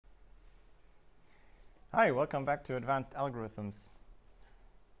Hi, welcome back to Advanced Algorithms.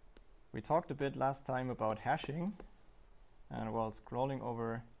 We talked a bit last time about hashing, and while scrolling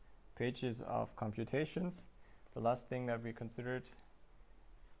over pages of computations, the last thing that we considered,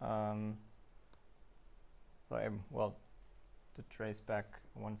 to trace back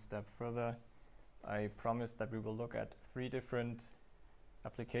one step further, I promised that we will look at 3 different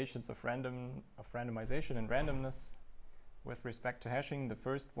applications of randomization and randomness with respect to hashing. The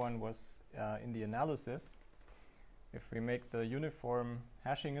first one was in the analysis. If we make the uniform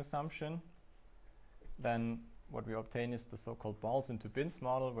hashing assumption, then what we obtain is the so-called balls into bins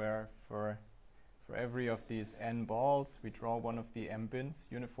model, where for every of these n balls, we draw one of the m bins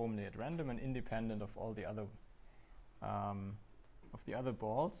uniformly at random and independent of all the other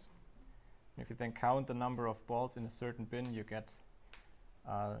balls. If you then count the number of balls in a certain bin, you get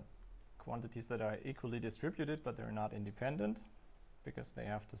quantities that are equally distributed, but they're not independent because they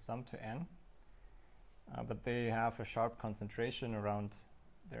have to sum to n. But they have a sharp concentration around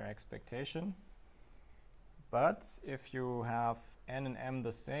their expectation. But if you have n and m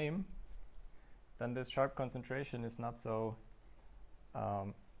the same, then this sharp concentration is not so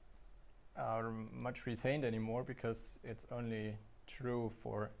much retained anymore, because it's only true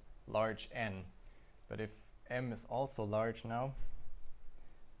for large n. But if m is also large now,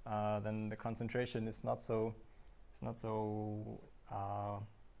 then the concentration is not so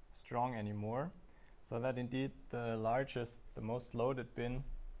strong anymore. So that indeed the largest, the most loaded bin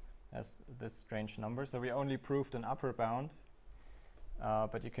has this strange number. So we only proved an upper bound,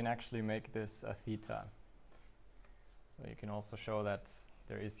 but you can actually make this a theta. So you can also show that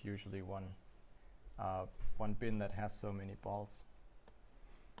there is usually one bin that has so many balls.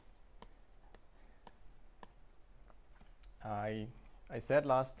 I said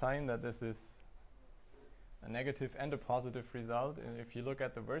last time that this is a negative and a positive result. And if you look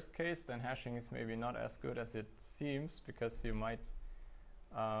at the worst case, then hashing is maybe not as good as it seems, because you might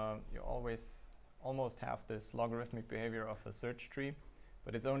you almost have this logarithmic behavior of a search tree,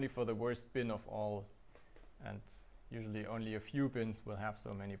 but it's only for the worst bin of all, and usually only a few bins will have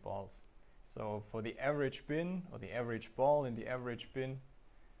so many balls. So for the average bin, or the average ball in the average bin,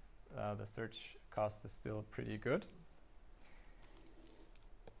 the search cost is still pretty good.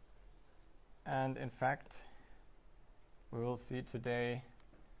 And in fact, we will see today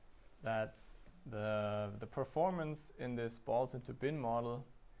that the performance in this balls into bin model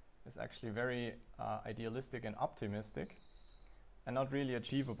is actually very idealistic and optimistic, and not really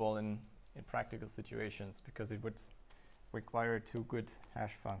achievable in practical situations, because it would require 2 good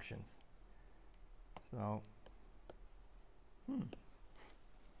hash functions. So,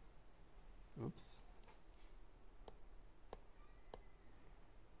 oops.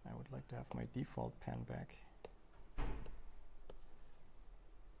 I would like to have my default pen back.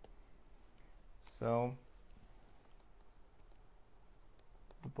 So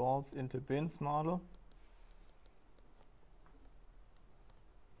the balls into bins model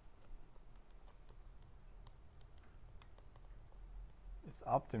is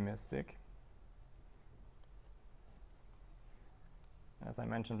optimistic. As I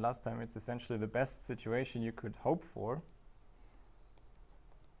mentioned last time, it's essentially the best situation you could hope for.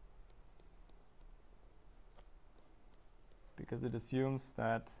 Because it assumes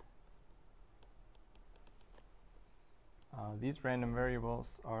that these random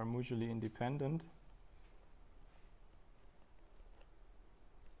variables are mutually independent,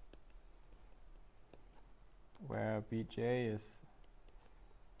 where Bj is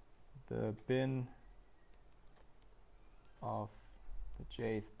the bin of the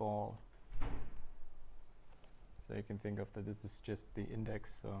jth ball. So you can think of that this is just the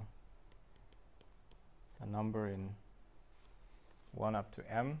index, so a number in 1 up to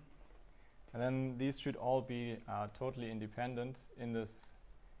m. And then these should all be totally independent in this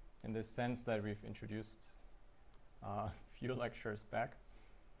sense that we've introduced a few lectures back.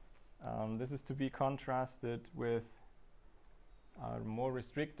 This is to be contrasted with more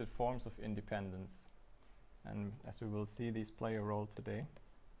restricted forms of independence. And as we will see, these play a role today.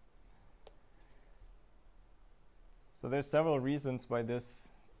 So there's several reasons why this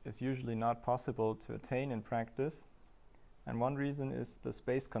is usually not possible to attain in practice. And one reason is the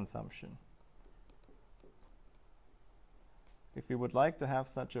space consumption. If we would like to have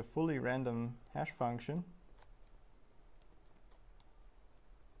such a fully random hash function,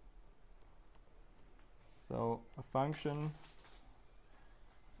 so a function,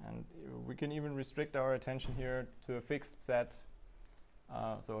 and we can even restrict our attention here to a fixed set,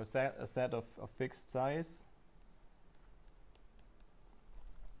 so a set of fixed size.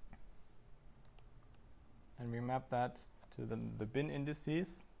 And we map that to the bin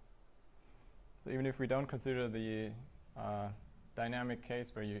indices. So even if we don't consider the dynamic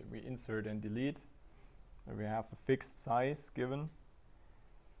case where we insert and delete, where we have a fixed size given,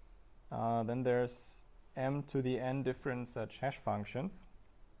 then there's m to the n different such hash functions.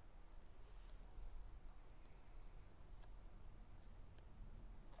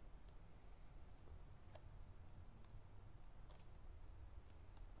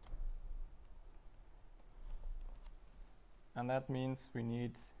 And that means we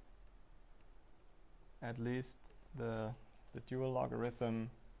need at least the dual logarithm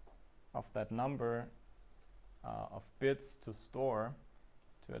of that number of bits to store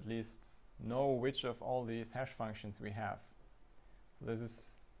to at least know which of all these hash functions we have. So this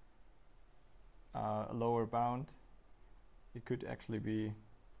is a lower bound. It could actually be,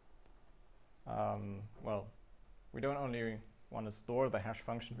 well, we don't only want to store the hash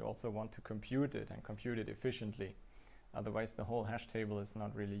function, we also want to compute it and compute it efficiently. Otherwise, the whole hash table is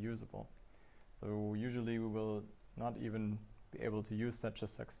not really usable. So usually we will not even be able to use such a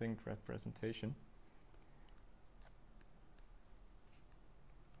succinct representation.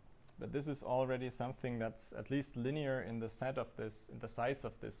 But this is already something that's at least linear in the set of this, in the size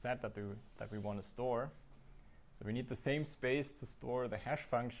of this set that we want to store. So we need the same space to store the hash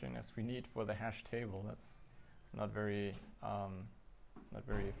function as we need for the hash table. That's not very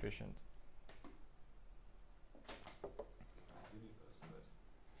efficient.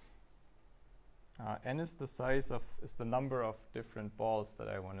 N is the size of, is the number of different balls that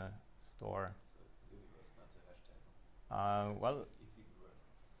I want to store. So it's the universe, not the hash table. Well, it's even worse.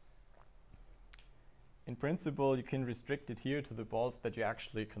 In principle, you can restrict it here to the balls that you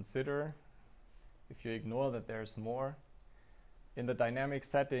actually consider. If you ignore that there's more. In the dynamic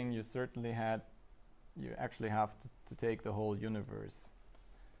setting, you actually have to take the whole universe.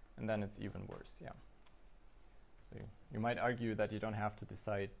 And then it's even worse, yeah. So you might argue that you don't have to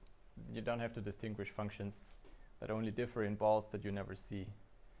distinguish functions that only differ in balls that you never see.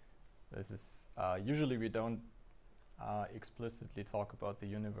 This is, usually we don't explicitly talk about the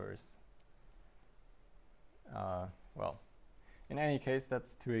universe. Well, in any case,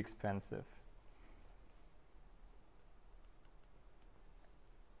 that's too expensive.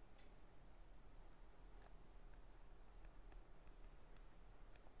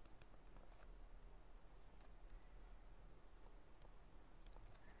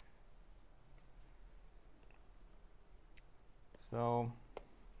 So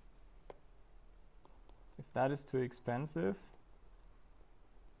if that is too expensive,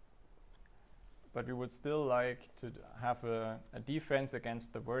 but we would still like to have a defense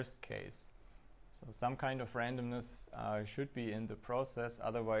against the worst case. So some kind of randomness should be in the process,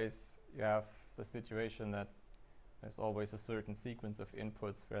 otherwise you have the situation that there's always a certain sequence of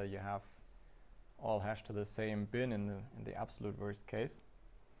inputs where you have all hashed to the same bin in the absolute worst case.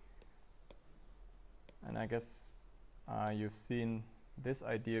 And I guess you've seen this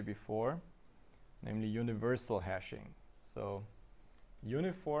idea before, namely universal hashing. So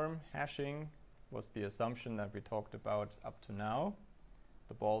uniform hashing was the assumption that we talked about up to now,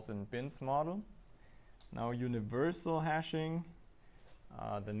 the balls and bins model. Now universal hashing,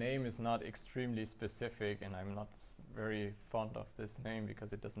 the name is not extremely specific, and I'm not very fond of this name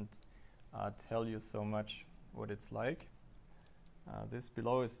because it doesn't tell you so much what it's like. This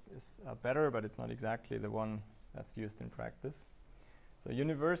below is better, but it's not exactly the one that's used in practice. So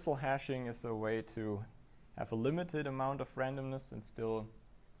universal hashing is a way to have a limited amount of randomness and still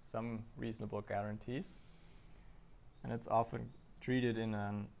some reasonable guarantees. And it's often treated in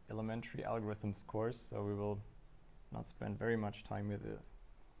an elementary algorithms course, so we will not spend very much time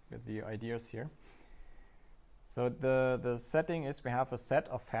with the ideas here. So the setting is we have a set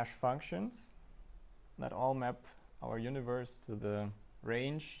of hash functions that all map our universe to the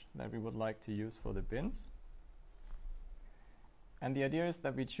range that we would like to use for the bins. And the idea is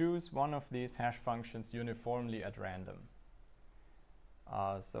that we choose one of these hash functions uniformly at random.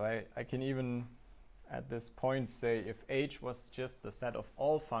 So I can even at this point say if h was just the set of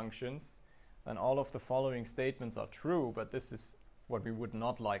all functions, then all of the following statements are true, but this is what we would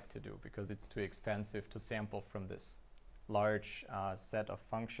not like to do because it's too expensive to sample from this large set of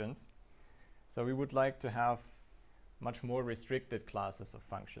functions. So we would like to have much more restricted classes of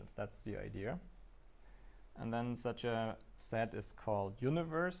functions. That's the idea. And then such a set is called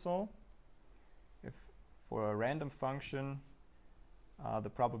universal. If for a random function, the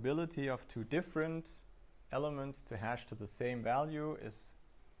probability of two different elements to hash to the same value is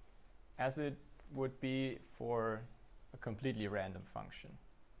as it would be for a completely random function.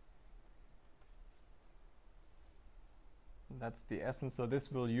 And that's the essence. So this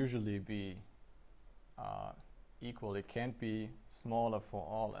will usually be equal. It can't be smaller for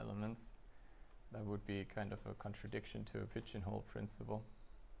all elements. that would be kind of a contradiction to a pigeonhole principle.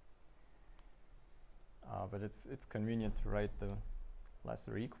 But it's convenient to write the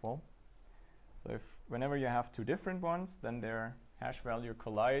lesser equal. So if whenever you have two different ones, then their hash value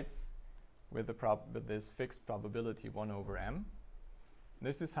collides with this fixed probability 1 over m.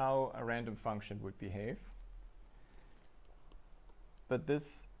 This is how a random function would behave. But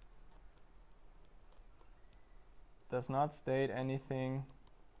this does not state anything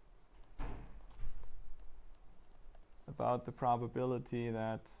about the probability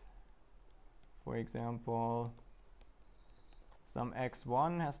that, for example, some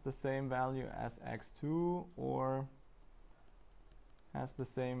x1 has the same value as x2 or has the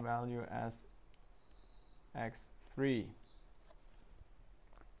same value as x3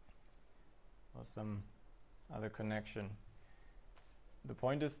 or some other connection. The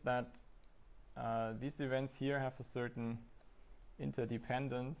point is that these events here have a certain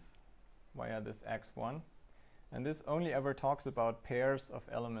interdependence via this x1, and this only ever talks about pairs of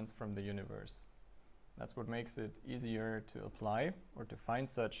elements from the universe. That's what makes it easier to apply or to find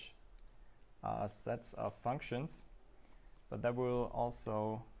such sets of functions, but that will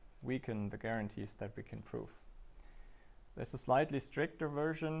also weaken the guarantees that we can prove. There's a slightly stricter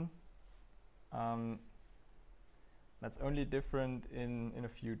version that's only different in a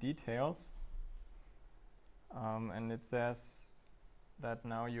few details. And it says that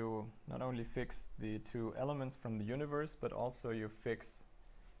now you not only fix the two elements from the universe, but also you fix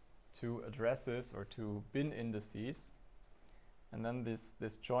two addresses or two bin indices. And then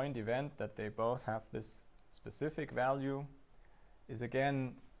this joint event that they both have this specific value is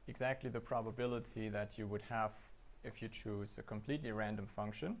again exactly the probability that you would have if you choose a completely random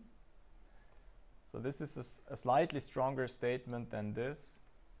function. So this is a slightly stronger statement than this,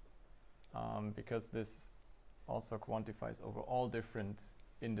 because this also quantifies over all different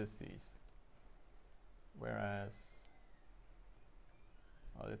indices. Whereas,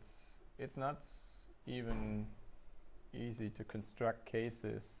 well, it's not even easy to construct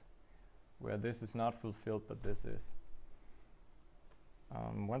cases where this is not fulfilled, but this is.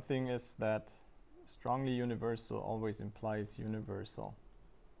 One thing is that strongly universal always implies universal.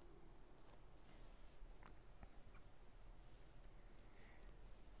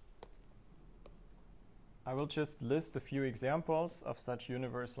 I will just list a few examples of such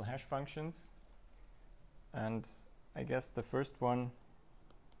universal hash functions. And I guess the first one,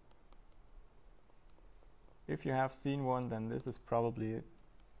 if you have seen one, then this is probably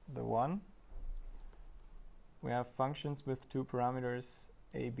the one. We have functions with two parameters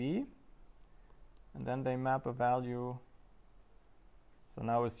a, b, and then they map a value. So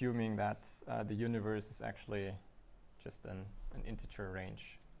now assuming that the universe is actually just an integer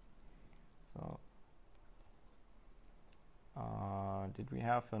range. So did we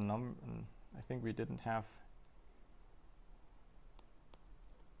have a number? I think we didn't have.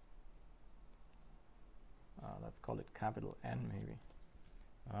 Let's call it capital N maybe.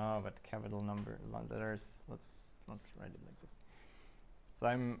 But capital number letters. Let's write it like this. So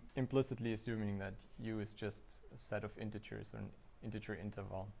I'm implicitly assuming that u is just a set of integers or an integer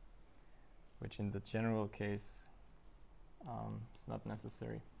interval, which in the general case is not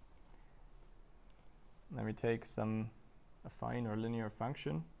necessary. Then we take some affine or linear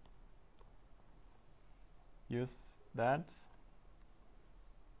function, use that,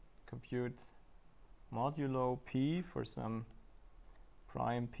 compute modulo p for some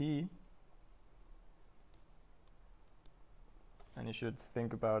prime p, and you should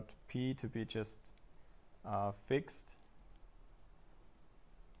think about p to be just fixed,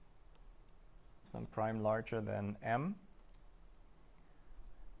 some prime larger than m.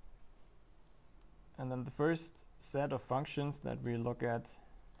 And then the first set of functions that we look at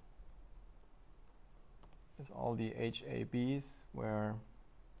is all the HABs, where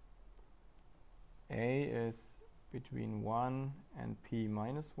a is between 1 and p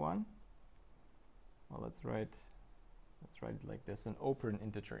minus 1. Well, let's write it like this, an open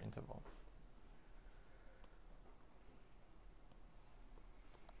integer interval.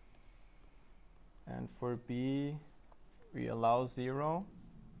 And for b, we allow 0.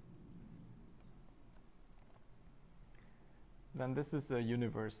 Then this is a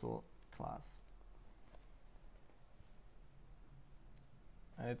universal class.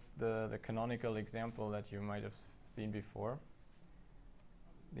 It's the canonical example that you might have seen before.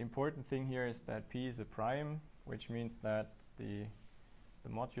 The important thing here is that p is a prime, which means that the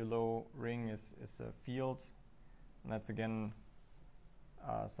modulo ring is a field. And that's again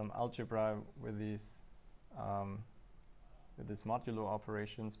some algebra with these modulo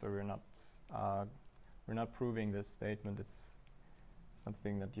operations, but we're not proving this statement. It's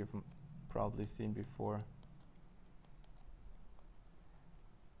something that you've probably seen before.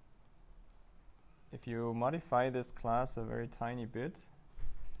 If you modify this class a very tiny bit,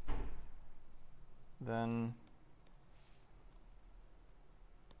 then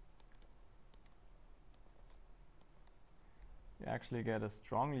you actually get a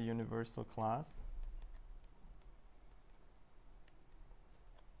strongly universal class.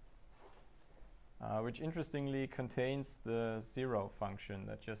 Which interestingly contains the 0 function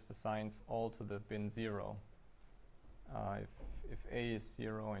that just assigns all to the bin 0. If A is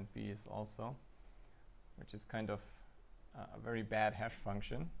 0 and B is also, which is kind of a very bad hash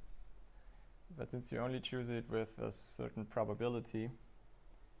function. But since you only choose it with a certain probability,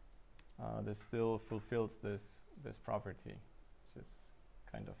 this still fulfills this property, which is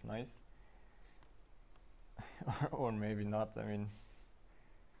kind of nice. Or maybe not. I mean,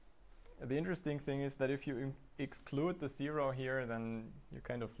 the interesting thing is that if you exclude the 0 here, then you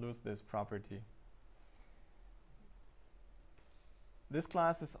kind of lose this property. This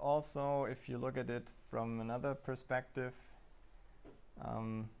class is also, if you look at it from another perspective,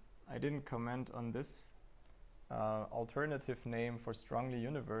 I didn't comment on this alternative name for strongly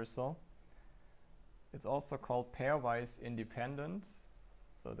universal. It's also called pairwise independent.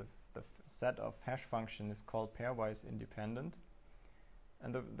 So the set of hash function is called pairwise independent.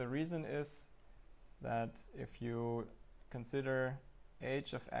 And the reason is that if you consider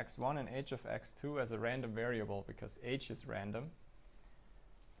h of x1 and h of x2 as a random variable, because h is random,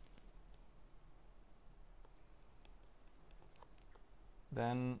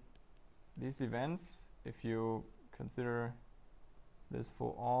 then these events, if you consider this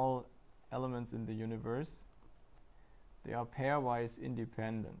for all elements in the universe, they are pairwise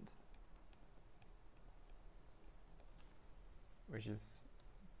independent, which is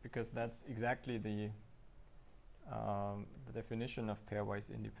because that's exactly the definition of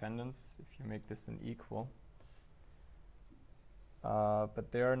pairwise independence, if you make this an equal.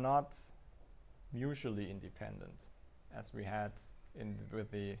 But they are not mutually independent, as we had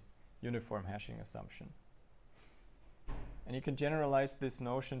with the uniform hashing assumption. And you can generalize this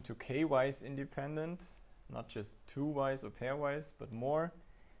notion to k-wise independent, not just 2-wise or pairwise, but more.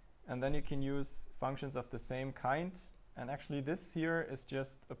 And then you can use functions of the same kind. And actually this here is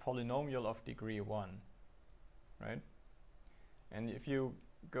just a polynomial of degree 1, right? And if you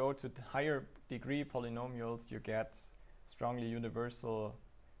go to higher degree polynomials, you get strongly universal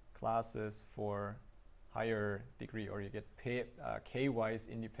classes for higher degree, or you get k-wise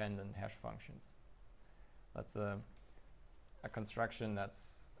independent hash functions. That's a construction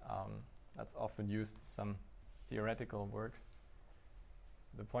that's often used in some theoretical works.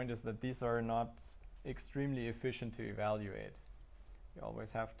 The point is that these are not extremely efficient to evaluate. You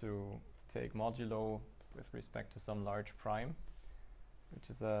always have to take modulo with respect to some large prime, which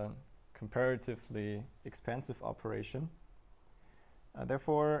is a comparatively expensive operation.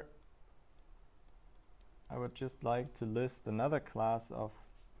 Therefore, I would just like to list another class of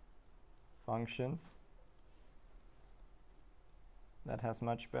functions that has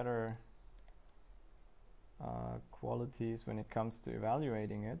much better qualities when it comes to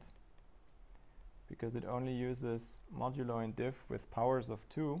evaluating it, because it only uses modulo and diff with powers of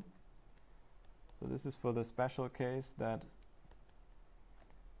 2. So this is for the special case that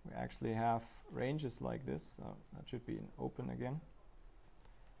we actually have ranges like this. So that should be open again.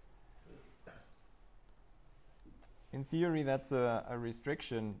 In theory, that's a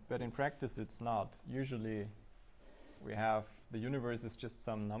restriction, but in practice, it's not. Usually, we have the universe is just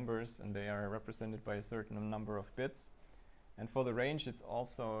some numbers, and they are represented by a certain number of bits. And for the range, it's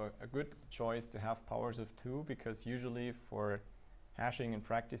also a good choice to have powers of 2, because usually for hashing in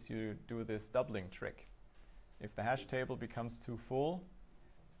practice, you do this doubling trick. If the hash table becomes too full,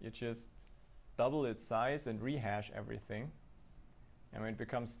 you just double its size and rehash everything. And when it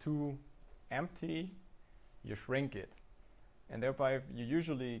becomes too empty, you shrink it. And thereby, you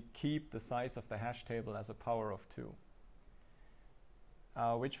usually keep the size of the hash table as a power of 2.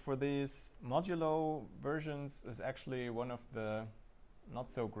 Which for these modulo versions is actually one of the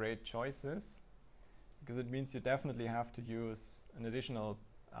not so great choices, because it means you definitely have to use an additional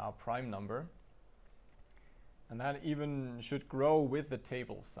prime number. And that even should grow with the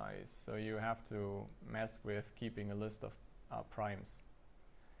table size. So you have to mess with keeping a list of primes.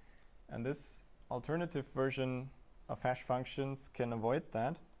 And this alternative version of hash functions can avoid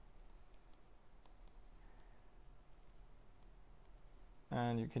that.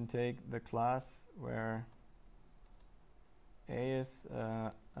 And you can take the class where A is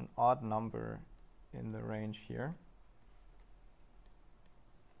an odd number in the range here.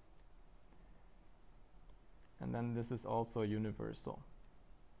 And then this is also universal.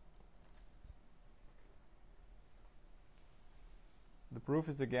 proof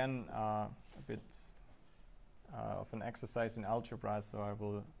is again a bit of an exercise in algebra, so I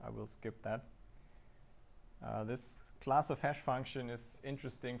will skip that. This class of hash function is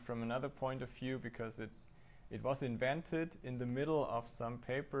interesting from another point of view because it was invented in the middle of some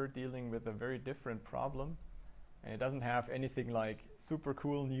paper dealing with a very different problem, and it doesn't have anything like super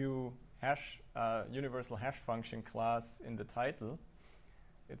cool new hash universal hash function class in the title.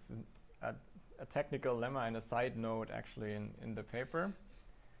 It's a technical lemma and a side note actually in the paper,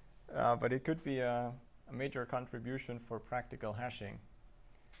 but it could be a major contribution for practical hashing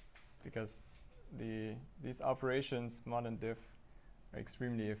because these operations, mod and diff, are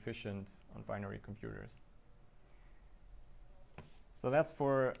extremely efficient on binary computers. So that's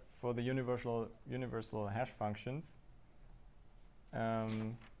for the universal hash functions.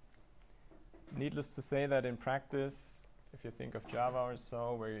 Needless to say that in practice, if you think of Java or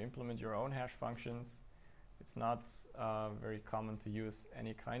so, where you implement your own hash functions, it's not very common to use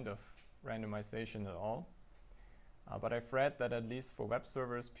any kind of randomization at all. But I've read that at least for web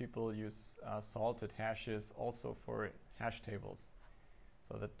servers, people use salted hashes also for hash tables.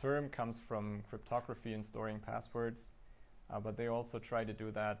 So the term comes from cryptography and storing passwords, but they also try to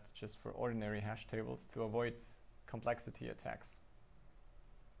do that just for ordinary hash tables to avoid complexity attacks.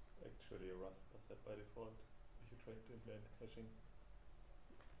 Actually, Rust does that by default if you try to implement hashing.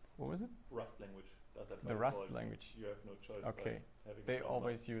 What was it? Rust language does that by the default. Rust language. You have no choice. Okay. By having They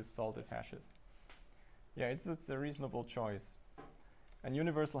always use salted hashes. Yeah, it's a reasonable choice. And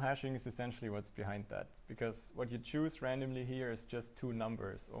universal hashing is essentially what's behind that, because what you choose randomly here is just two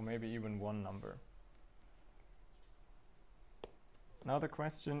numbers, or maybe even one number. Now the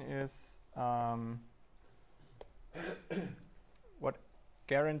question is, what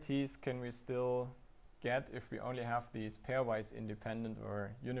guarantees can we still get if we only have these pairwise independent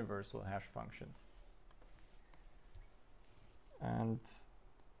or universal hash functions? And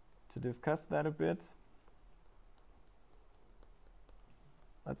to discuss that a bit,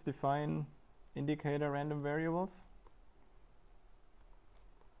 let's define indicator random variables.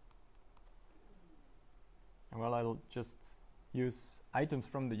 And well, I'll just use items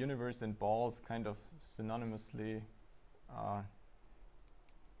from the universe and balls kind of synonymously.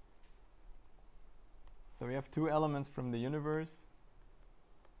 So we have two elements from the universe,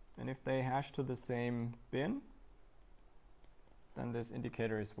 and if they hash to the same bin, then this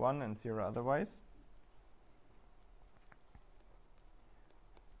indicator is 1 and 0 otherwise.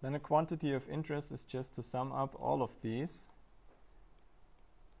 Then a quantity of interest is just to sum up all of these.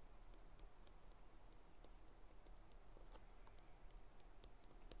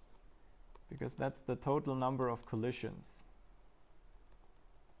 Because that's the total number of collisions.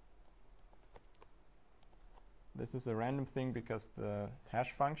 This is a random thing because the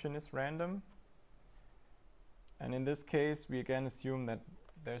hash function is random. And in this case, we again assume that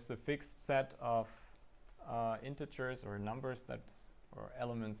there's a fixed set of integers or numbers that, or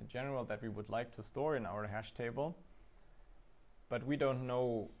elements in general, that we would like to store in our hash table. But we don't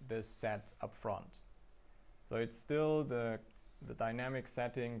know this set up front. So it's still the dynamic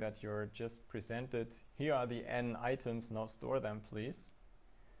setting that you're just presented. Here are the n items, now store them, please.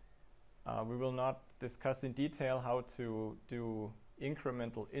 We will not discuss in detail how to do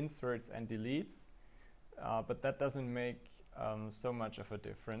incremental inserts and deletes, but that doesn't make so much of a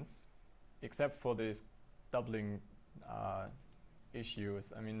difference, except for these doubling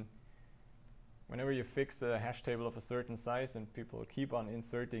issues. I mean, whenever you fix a hash table of a certain size and people keep on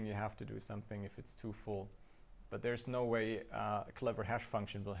inserting, you have to do something if it's too full. But there's no way a clever hash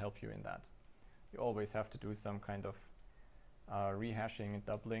function will help you in that. You always have to do some kind of rehashing and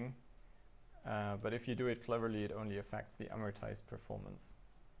doubling. But if you do it cleverly, it only affects the amortized performance.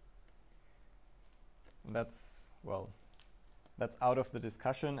 And that's, well, that's out of the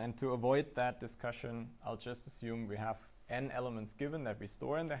discussion. And to avoid that discussion, I'll just assume we have n elements given that we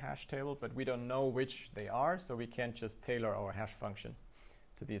store in the hash table, but we don't know which they are, so we can't just tailor our hash function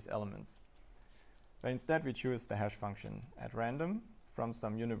to these elements. But instead, we choose the hash function at random from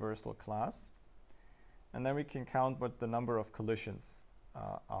some universal class. And then we can count what the number of collisions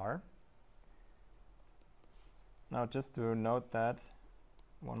are. Now, just to note that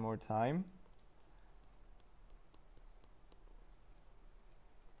one more time,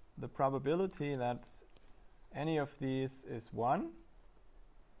 the probability that any of these is 1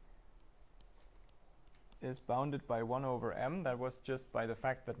 is bounded by 1 over m. That was just by the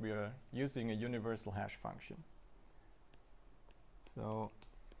fact that we are using a universal hash function. So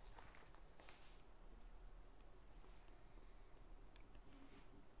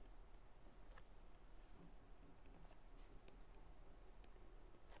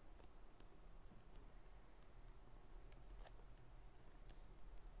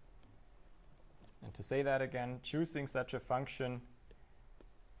to say that again. Choosing such a function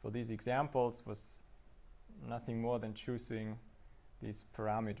for these examples was nothing more than choosing these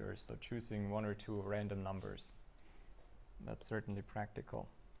parameters, so choosing one or two random numbers. That's certainly practical.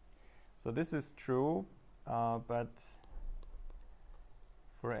 So this is true, but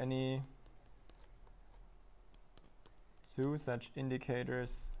for any two such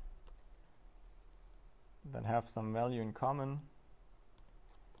indicators that have some value in common,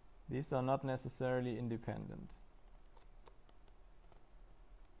 these are not necessarily independent.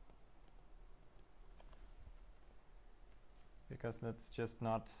 Because that's just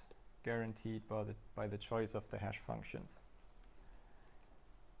not guaranteed by the choice of the hash functions.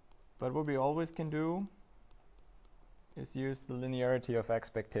 But what we always can do is use the linearity of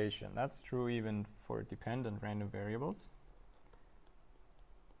expectation. That's true even for dependent random variables.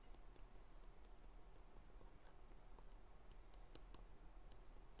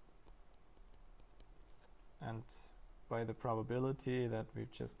 And by the probability that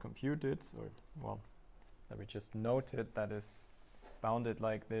we've just computed, or well, that we just noted, that is bounded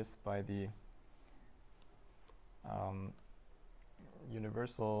like this by the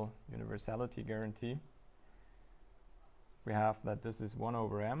universality guarantee, we have that this is 1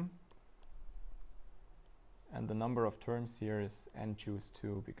 over m, and the number of terms here is n choose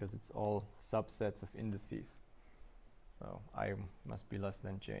 2, because it's all subsets of indices. So I must be less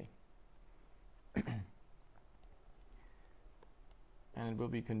than j. And it will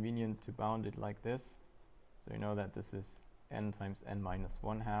be convenient to bound it like this. So you know that this is n times n minus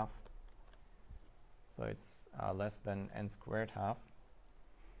 1/2. So it's less than n squared half.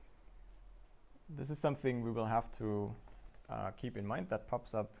 This is something we will have to keep in mind. That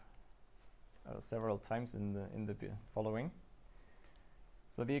pops up several times in the following.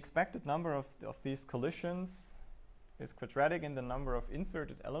 So the expected number of these collisions is quadratic in the number of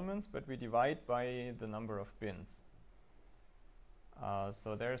inserted elements, but we divide by the number of bins.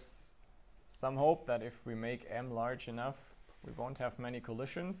 So there's some hope that if we make m large enough, we won't have many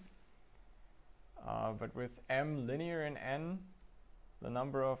collisions. But with m linear in n, the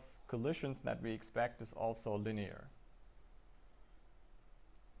number of collisions that we expect is also linear.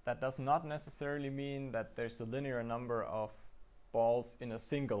 That does not necessarily mean that there's a linear number of balls in a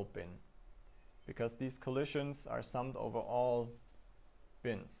single bin, because these collisions are summed over all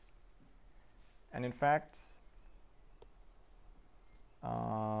bins. And in fact,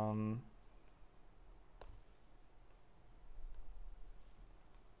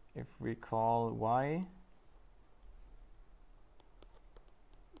 if we call y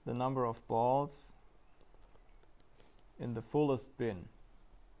the number of balls in the fullest bin.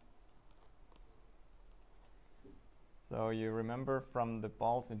 So you remember from the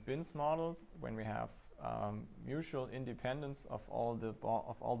balls in bins models, when we have mutual independence of all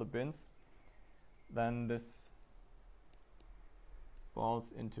the bins, then this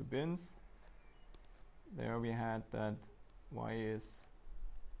balls into bins. There we had that y is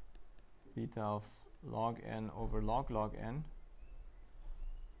beta of log n over log n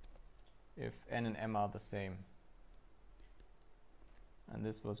if n and m are the same. And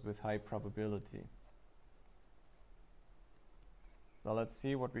this was with high probability. So let's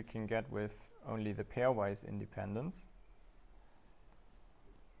see what we can get with only the pairwise independence.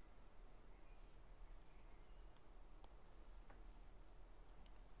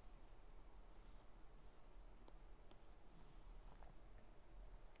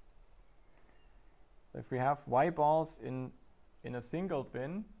 So if we have y balls in a single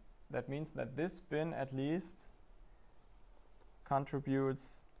bin, that means that this bin at least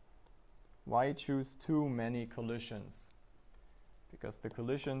contributes y choose 2 many collisions, because the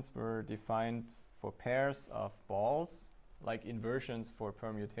collisions were defined for pairs of balls, like inversions for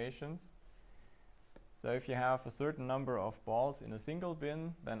permutations. So if you have a certain number of balls in a single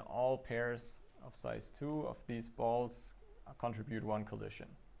bin, then all pairs of size 2 of these balls contribute 1 collision.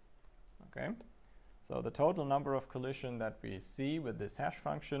 Okay? So the total number of collision that we see with this hash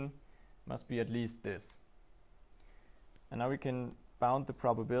function must be at least this. And now we can bound the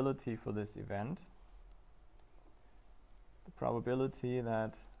probability for this event. The probability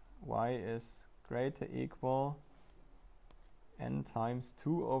that y is greater equal n times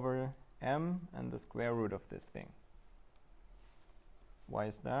 2 over m and the square root of this thing. Why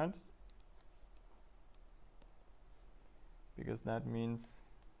is that? Because that means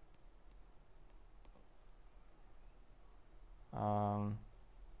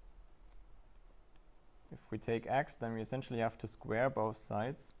if we take x, then we essentially have to square both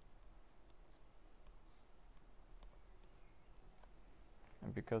sides.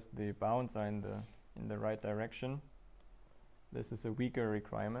 And because the bounds are in the right direction, This is a weaker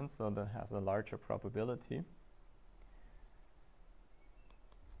requirement, so that has a larger probability.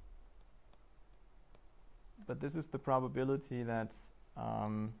 But this is the probability that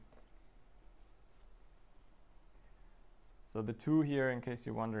so the 2 here, in case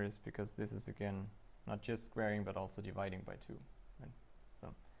you wonder, is because this is again not just squaring but also dividing by 2. Right?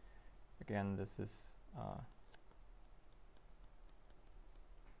 So again, this is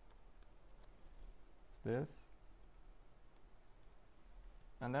this.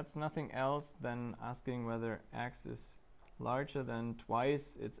 And that's nothing else than asking whether x is larger than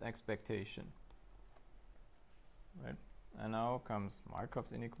twice its expectation. Right? And now comes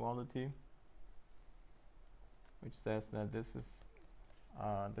Markov's inequality, which says that this is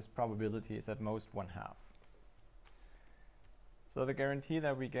this probability is at most 1/2. So the guarantee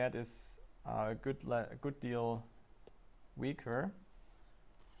that we get is a good deal weaker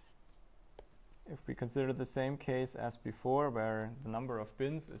if we consider the same case as before, where the number of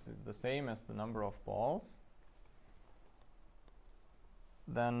bins is the same as the number of balls.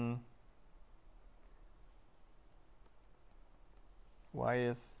 Then y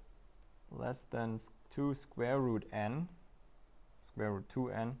is less than 2 square root n, square root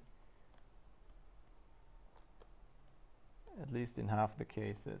 2n, at least in half the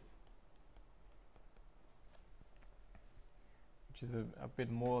cases, which is a bit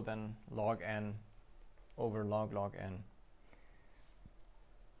more than log n over log n.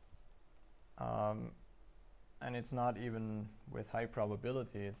 And it's not even with high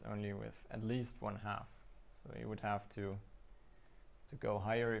probability, it's only with at least 1/2. So you would have to go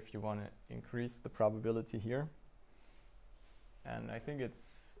higher if you want to increase the probability here. And I think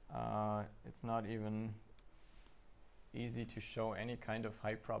it's not even easy to show any kind of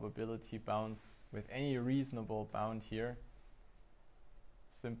high probability bounds with any reasonable bound here,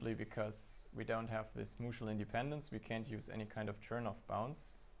 simply because we don't have this mutual independence. We can't use any kind of Chernoff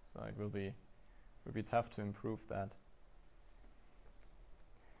bounds, so it will be tough to improve that.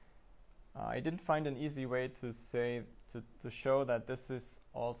 I didn't find an easy way to say to show that this is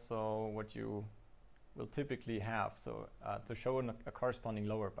also what you will typically have, so to show a corresponding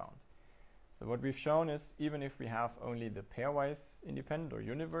lower bound. So what we've shown is, even if we have only the pairwise independent or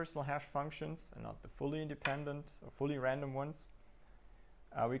universal hash functions and not the fully independent or fully random ones,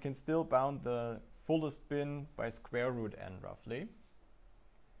 we can still bound the fullest bin by square root n roughly.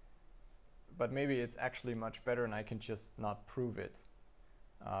 But maybe it's actually much better and I can just not prove it.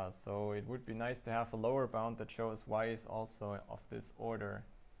 So it would be nice to have a lower bound that shows y is also of this order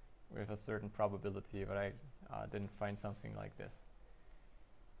with a certain probability, but I didn't find something like this.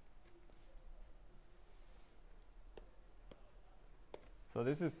 So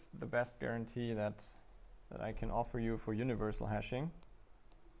this is the best guarantee that I can offer you for universal hashing.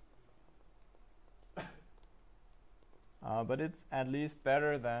 But it's at least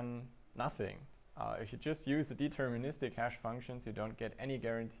better than nothing. If you just use the deterministic hash functions, you don't get any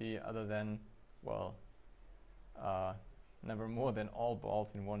guarantee other than, well, never more than all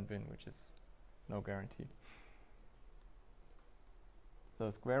balls in one bin, which is no guarantee. So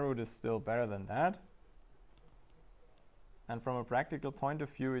square root is still better than that. And from a practical point of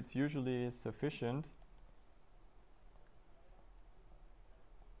view, it's usually sufficient.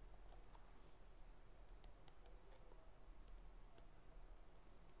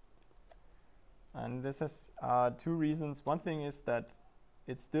 And this has 2 reasons. One thing is that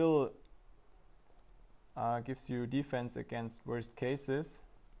it still gives you defense against worst cases,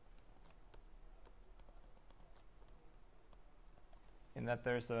 in that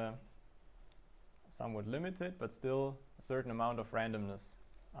there's a somewhat limited but still a certain amount of randomness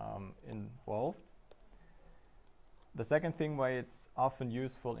involved. The second thing why it's often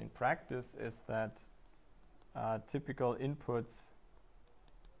useful in practice is that typical inputs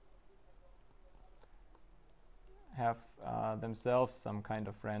have themselves some kind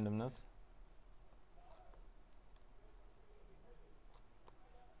of randomness.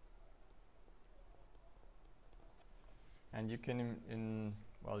 And you can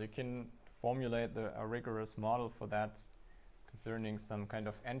you can formulate a rigorous model for that concerning some kind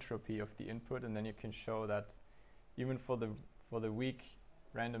of entropy of the input, and then you can show that even for the weak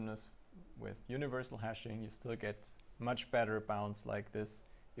randomness with universal hashing, you still get much better bounds like this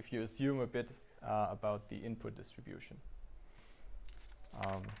if you assume a bit about the input distribution.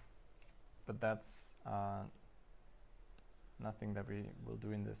 But that's nothing that we will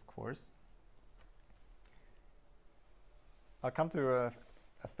do in this course. I'll come to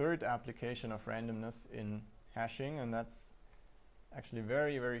a third application of randomness in hashing, and that's actually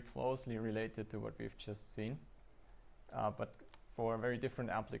very, very closely related to what we've just seen, but for a very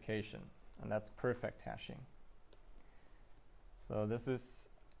different application, and that's perfect hashing. So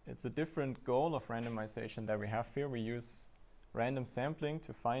it's a different goal of randomization that we have here. We use random sampling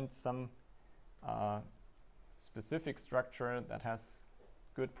to find some specific structure that has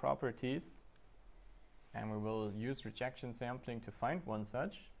good properties, and we will use rejection sampling to find one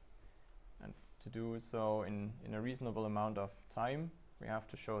such, and to do so in a reasonable amount of time, we have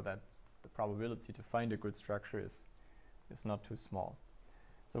to show that the probability to find a good structure is not too small.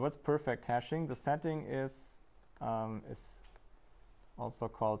 So what's perfect hashing? The setting is also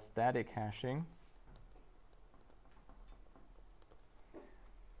called static hashing.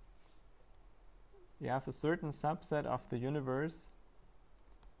 You have a certain subset of the universe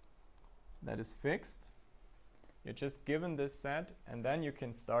that is fixed. You're just given this set, and then you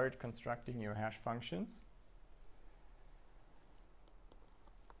can start constructing your hash functions.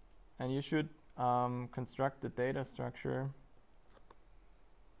 And you should construct the data structure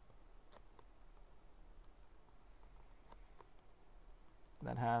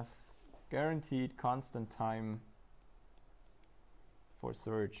that has guaranteed constant time for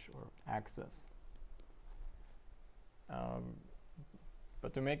search or access.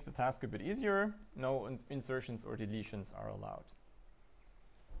 But to make the task a bit easier, no insertions or deletions are allowed.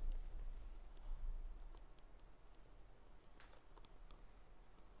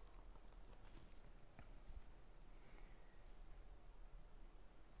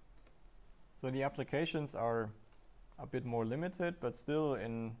 So the applications are a bit more limited, but still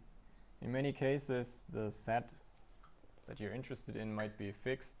in many cases the set that you're interested in might be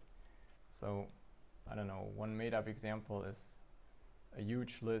fixed. So I don't know, one made-up example is a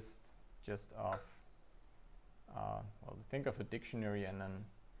huge list just of, well, think of a dictionary and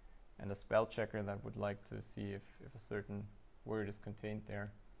a spell checker that would like to see if a certain word is contained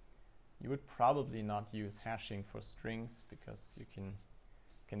there. You would probably not use hashing for strings because you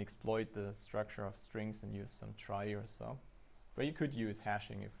can exploit the structure of strings and use some trie or so. But you could use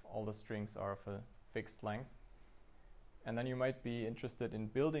hashing if all the strings are of a fixed length. And then you might be interested in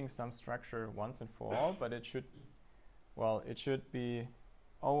building some structure once and for all, but it should be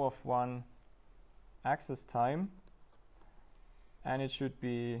O of 1 access time, and it should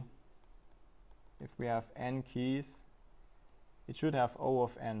be, if we have n keys, it should have O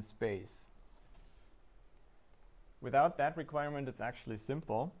of n space. Without that requirement, it's actually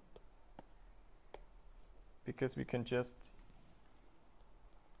simple, because we can just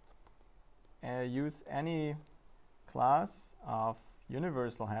use any class of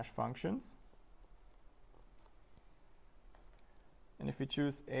universal hash functions. And if we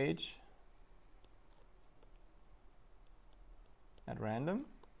choose h at random,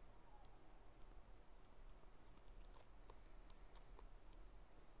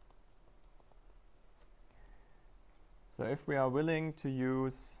 so if we are willing to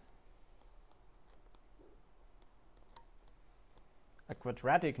use a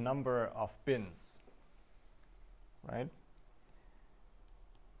quadratic number of bins, right,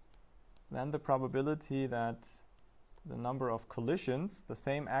 then the probability that the number of collisions, the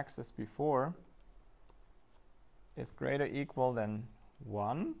same x as before, is greater or equal than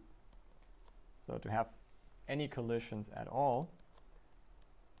 1. So to have any collisions at all,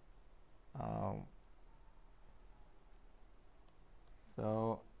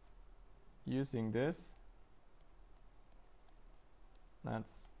 so using this,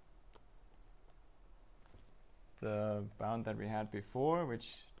 that's the bound that we had before,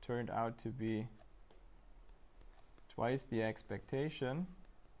 which turned out to be twice the expectation.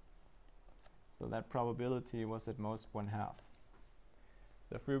 So that probability was at most 1/2.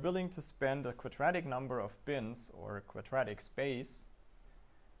 So if we're willing to spend a quadratic number of bins or a quadratic space,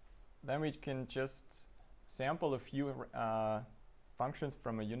 then we can just sample a few functions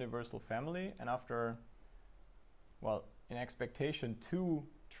from a universal family, and after, well, in expectation 2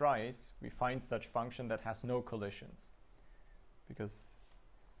 tries, we find such function that has no collisions. Because,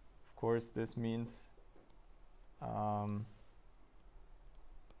 of course, this means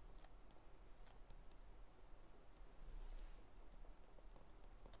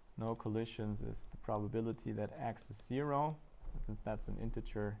no collisions is the probability that x is 0, and since that's an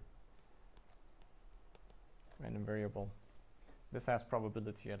integer random variable, this has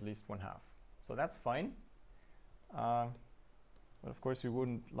probability at least 1/2. So that's fine. But of course, we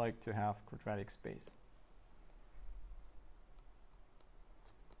wouldn't like to have quadratic space.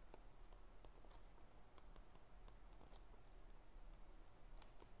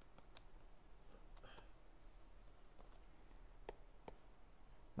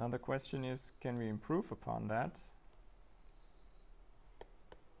 Now the question is, can we improve upon that?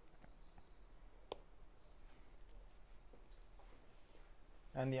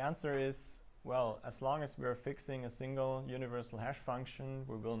 And the answer is Well, as long as we're fixing a single universal hash function,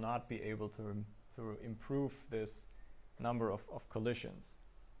 we will not be able to improve this number of collisions.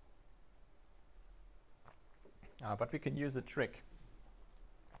 But we can use a trick.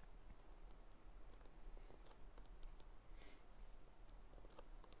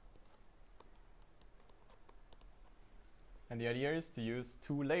 And the idea is to use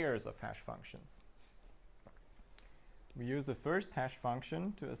two layers of hash functions. We use a first hash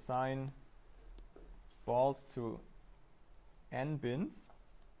function to assign balls to n bins.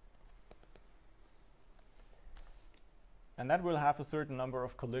 And that will have a certain number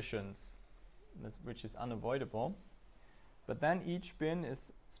of collisions, which is unavoidable. But then each bin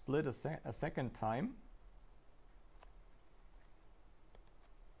is split a second time.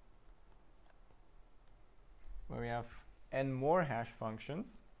 Where we have n more hash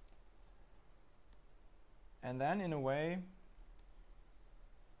functions. And then in a way,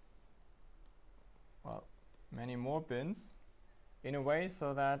 well, many more bins, in a way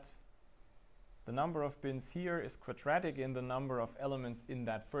so that the number of bins here is quadratic in the number of elements in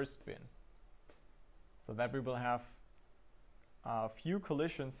that first bin. So that we will have a few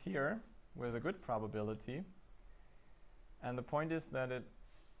collisions here with a good probability. And the point is that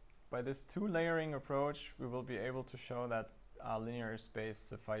by this two layering approach, we will be able to show that a linear space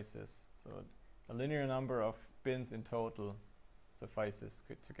suffices. So a linear number of bins in total suffices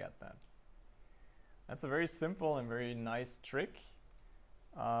to get that. That's a very simple and very nice trick.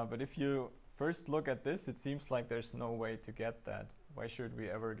 But if you first look at this, it seems like there's no way to get that. Why should we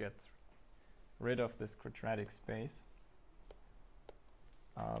ever get rid of this quadratic space?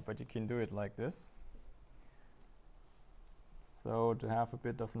 But you can do it like this. So to have a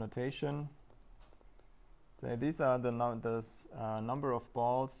bit of notation, say these are the number of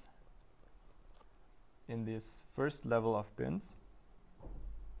balls in this first level of bins.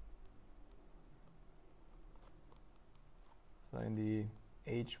 So in the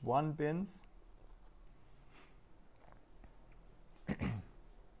H1 bins,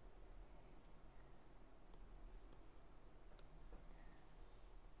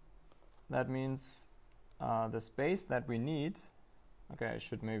 that means the space that we need, okay, I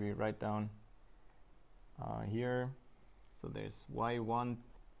should maybe write down here, so there's y1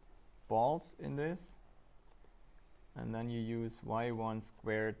 balls in this, and then you use y1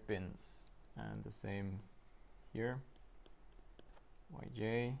 squared bins, and the same here,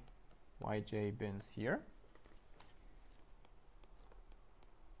 yj bins here.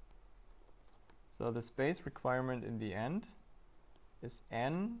 So the space requirement in the end is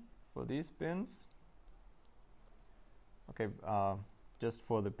n for these bins. Okay, just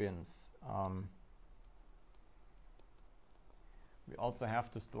for the bins. We also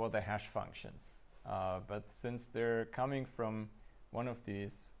have to store the hash functions. But since they're coming from one of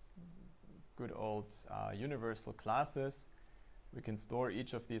these good old universal classes, we can store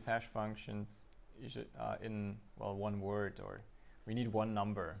each of these hash functions in, well, one word, or we need one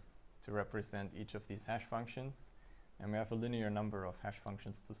number to represent each of these hash functions. And we have a linear number of hash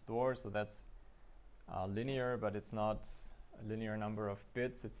functions to store, so that's linear, but it's not a linear number of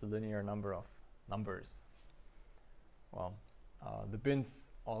bits, it's a linear number of numbers. Well, the bins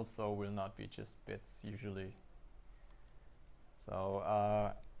also will not be just bits usually.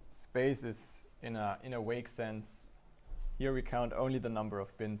 So space is, in a Wake sense, here we count only the number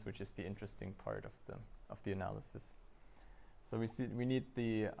of bins, which is the interesting part of the analysis. So we need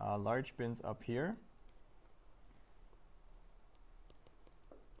the large bins up here.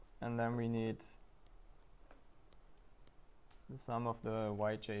 And then we need the sum of the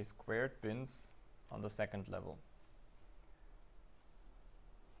yj squared bins on the second level.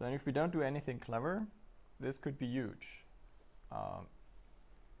 So if we don't do anything clever, this could be huge,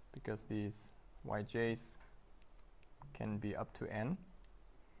 because these yj's can be up to n.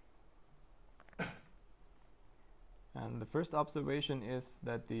 And the first observation is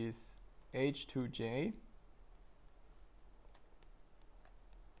that these h2j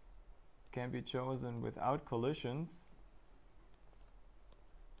can be chosen without collisions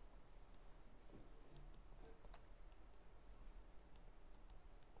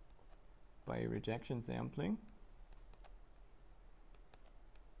by rejection sampling.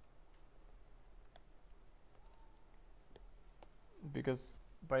 Because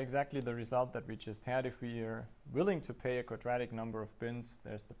by exactly the result that we just had, if we are willing to pay a quadratic number of bins,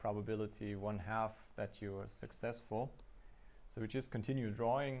 there's the probability 1/2 that you are successful. So we just continue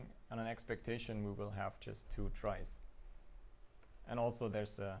drawing on an expectation we will have just 2 tries. And also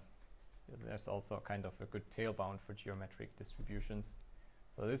there's also kind of a good tail bound for geometric distributions.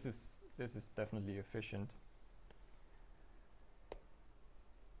 So this is definitely efficient.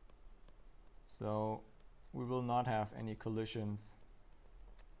 So we will not have any collisions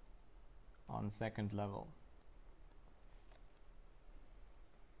on second level.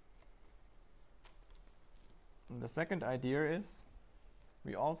 And the second idea is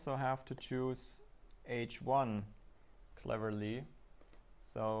we also have to choose h1 cleverly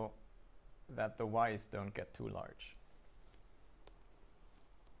so that the y's don't get too large.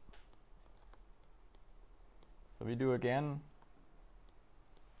 So we do again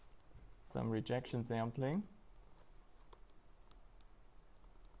some rejection sampling.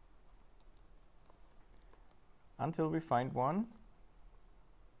 Until we find one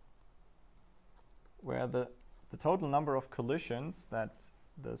where the total number of collisions that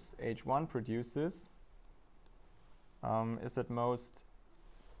this h1 produces is at most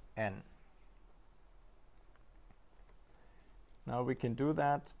n. Now we can do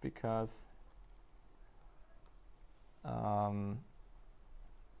that because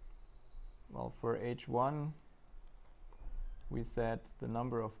well, for h1 we set the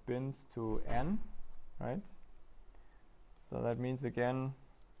number of bins to n, right? So that means again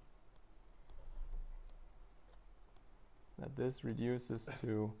that this reduces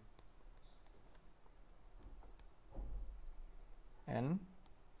to n,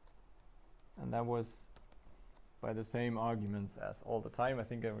 and that was by the same arguments as all the time. I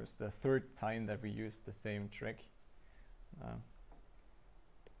think it was the third time that we used the same trick.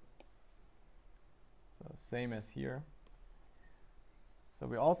 So same as here. So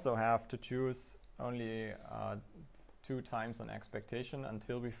we also have to choose only 2 times on expectation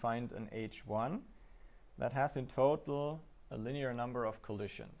until we find an h1 that has in total a linear number of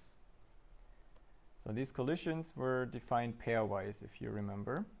collisions. So these collisions were defined pairwise, if you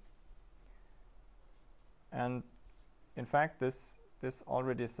remember. And in fact, this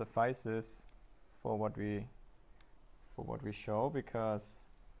already suffices for what we show, because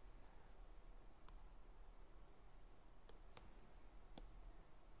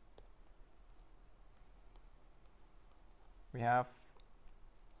we have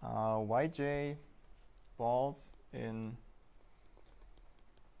yj balls in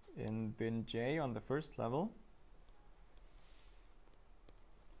bin j on the first level.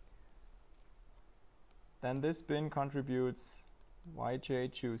 Then this bin contributes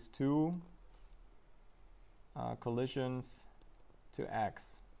yj choose 2 collisions to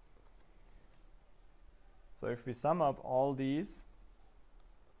x. So if we sum up all these,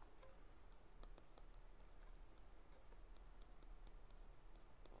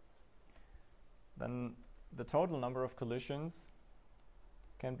 then the total number of collisions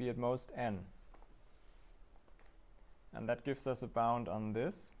can be at most n. And that gives us a bound on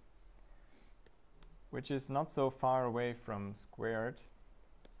this, which is not so far away from squared.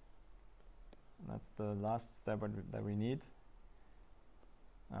 And that's the last step that we need.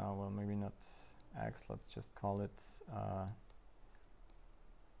 Well, maybe not x, let's just call it,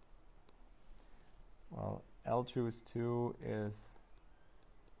 well, L choose 2 is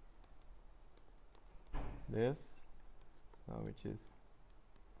this, so which is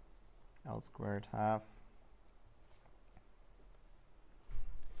L squared half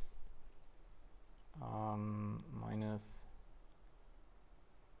minus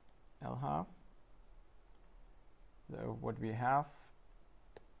L half. So what we have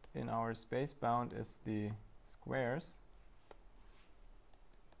in our space bound is the squares.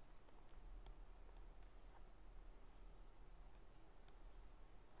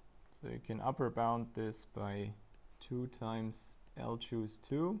 So you can upper bound this by 2 times L choose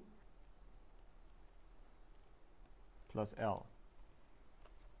 2 plus L.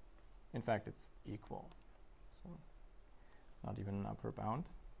 In fact, it's equal, so not even an upper bound.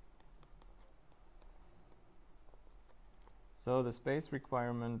 So the space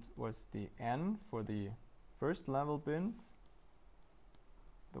requirement was the n for the first level bins,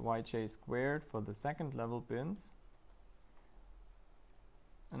 the yj squared for the second level bins,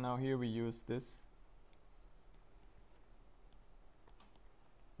 and now here we use this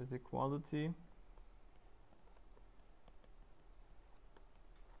equality.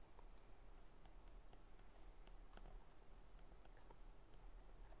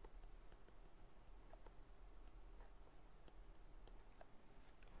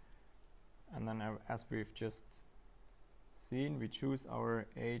 And then as we've just seen, we choose our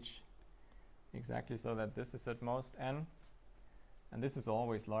h exactly so that this is at most n. And this is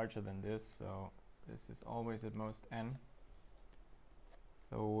always larger than this, so this is always at most n.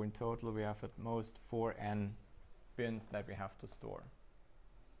 So in total we have at most 4n bins that we have to store.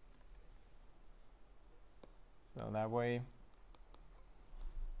 So that way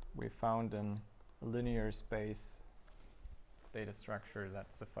we found a linear space data structure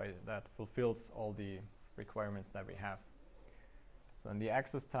that fulfills all the requirements that we have. So and the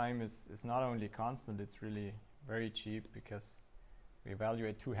access time is not only constant, it's really very cheap because we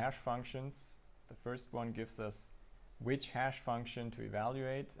evaluate two hash functions. The first one gives us which hash function to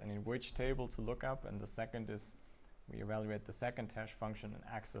evaluate and in which table to look up, and the second is we evaluate the second hash function and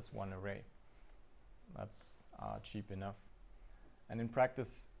access one array. That's cheap enough. And in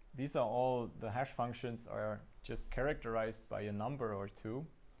practice, these are all, the hash functions are just characterized by a number or two.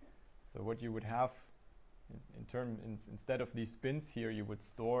 So what you would have instead of these bins here, you would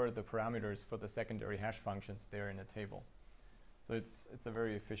store the parameters for the secondary hash functions there in a table. So it's a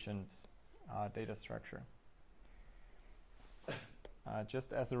very efficient data structure.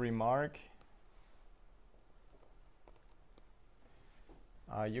 Just as a remark,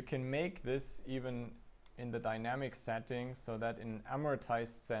 you can make this even in the dynamic setting so that in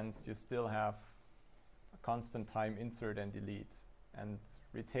amortized sense you still have a constant time insert and delete and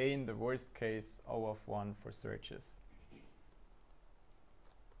retain the worst case O of 1 for searches.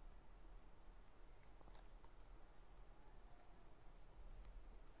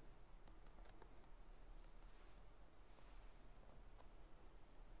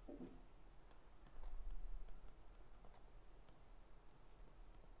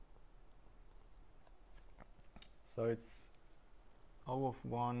 So it's O of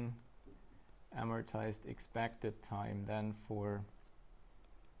 1 amortized expected time then for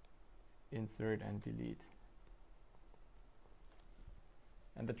insert and delete.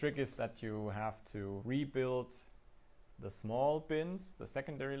 And the trick is that you have to rebuild the small bins, the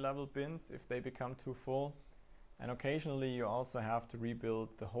secondary level bins, if they become too full. And occasionally you also have to rebuild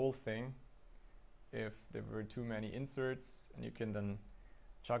the whole thing if there were too many inserts, and you can then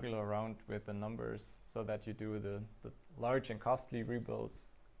juggle around with the numbers so that you do the large and costly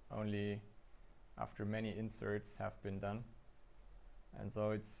rebuilds only after many inserts have been done. And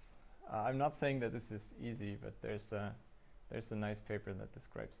so it's I'm not saying that this is easy, but there's a nice paper that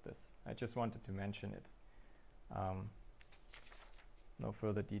describes this. I just wanted to mention it. No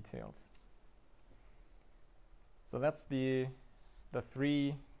further details. So that's the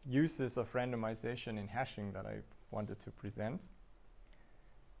three uses of randomization in hashing that I wanted to present.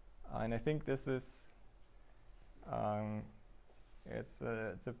 And I think this is it's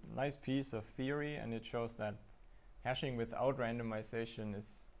a nice piece of theory, and it shows that hashing without randomization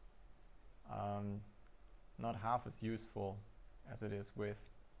is not half as useful as it is with.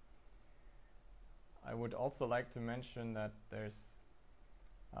 I would also like to mention that there's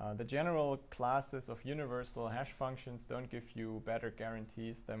the general classes of universal hash functions don't give you better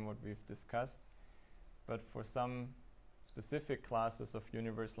guarantees than what we've discussed, but for some specific classes of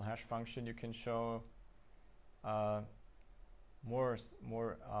universal hash function you can show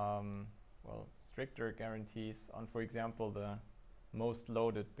stricter guarantees on, for example, the most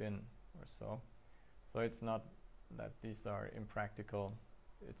loaded bin or so. So it's not that these are impractical,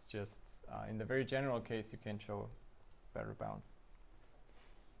 it's just in the very general case you can show better bounds.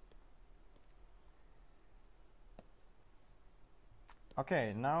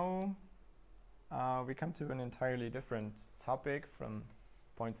 Okay, now we come to an entirely different topic from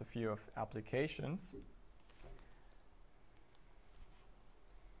points of view of applications.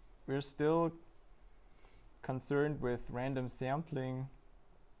 We're still concerned with random sampling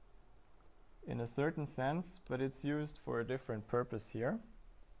in a certain sense, but it's used for a different purpose here.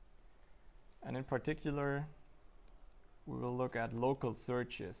 And in particular, we will look at local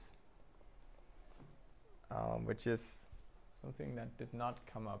searches, which is something that did not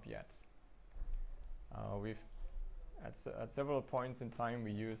come up yet. We've at several points in time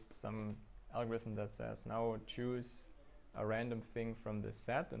we used some algorithm that says now choose a random thing from this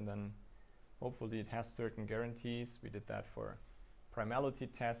set, and then hopefully it has certain guarantees. We did that for primality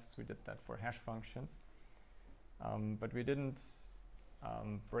tests, we did that for hash functions, but we didn't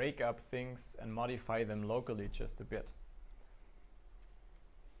break up things and modify them locally just a bit.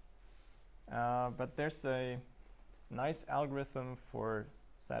 But there's a nice algorithm for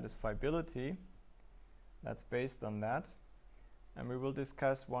satisfiability that's based on that, and we will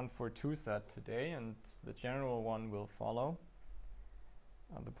discuss one for 2SAT today, and the general one will follow.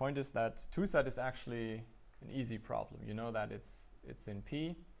 The point is that 2SAT is actually an easy problem. You know that it's in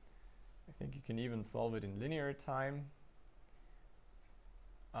P. I think you can even solve it in linear time.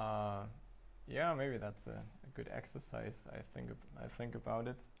 Yeah, maybe that's a good exercise. I think about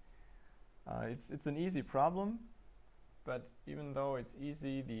it. It's an easy problem, but even though it's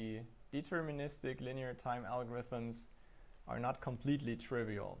easy, the deterministic linear time algorithms are not completely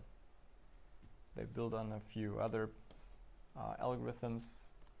trivial. They build on a few other algorithms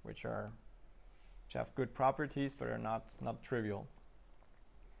which are which have good properties but are not trivial.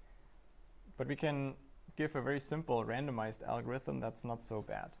 But we can give a very simple randomized algorithm that's not so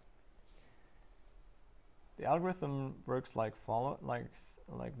bad. The algorithm works like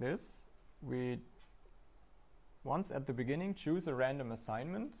this. We once at the beginning choose a random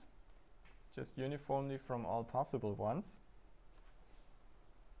assignment, just uniformly from all possible ones.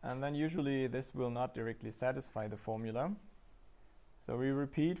 And then usually this will not directly satisfy the formula. So we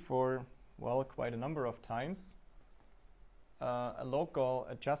repeat for, well, quite a number of times a local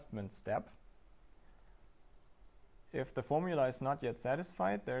adjustment step. If the formula is not yet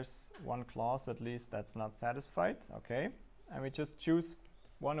satisfied, there's one clause at least that's not satisfied, okay? And we just choose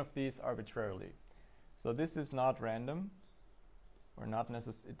one of these arbitrarily. So this is not random, or not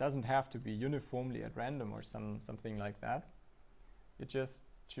necessarily, it doesn't have to be uniformly at random or something like that. You just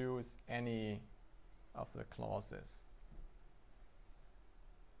choose any of the clauses.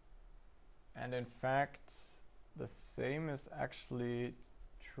 And in fact, the same is actually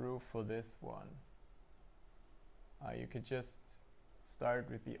true for this one. You could just start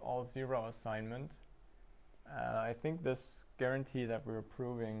with the all zero assignment. I think this guarantee that we're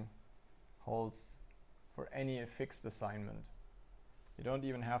proving holds for any fixed assignment. You don't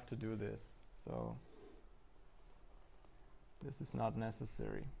even have to do this, so this is not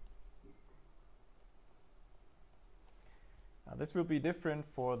necessary. This will be different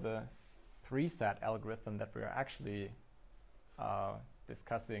for the 3-SAT algorithm that we're actually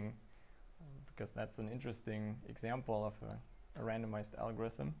discussing, because that's an interesting example of a randomized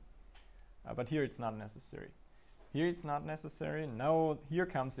algorithm. But here it's not necessary. Here it's not necessary. Now here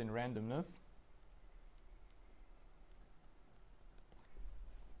comes in randomness.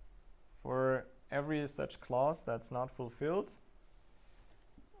 For every such clause that's not fulfilled,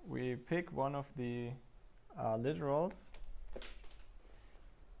 we pick one of the literals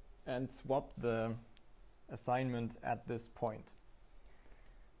and swap the assignment at this point.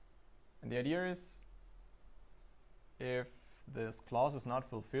 And the idea is, if this clause is not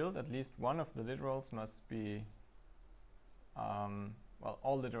fulfilled, at least one of the literals must be, well,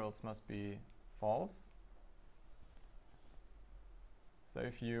 all literals must be false. So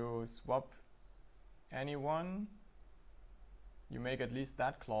if you swap any one, you make at least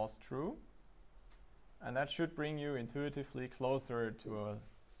that clause true. And that should bring you intuitively closer to a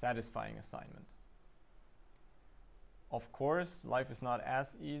satisfying assignment. Of course, life is not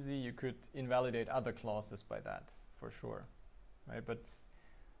as easy. You could invalidate other clauses by that, for sure, right? But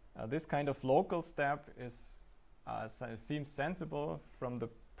this kind of local step is seems sensible from the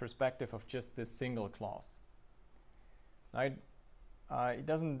perspective of just this single clause. Now, it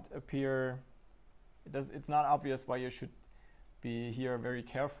doesn't appear, it's not obvious why you should be here very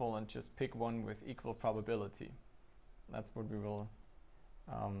careful and just pick one with equal probability. That's what we will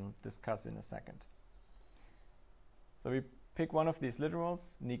discuss in a second. So we pick one of these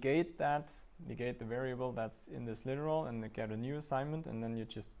literals, negate the variable that's in this literal, and get a new assignment, and then you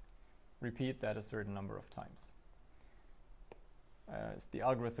just repeat that a certain number of times. Is the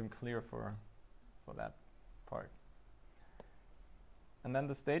algorithm clear for that part? And then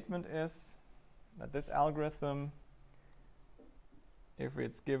the statement is that this algorithm, if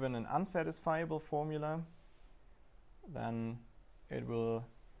it's given an unsatisfiable formula, then it will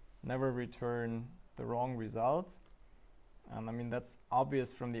never return the wrong result. I mean, that's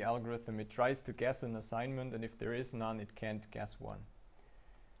obvious from the algorithm. It tries to guess an assignment, and if there is none, it can't guess one.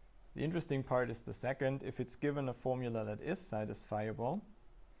 The interesting part is the second. If it's given a formula that is satisfiable,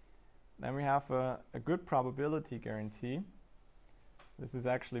 then we have a good probability guarantee. This is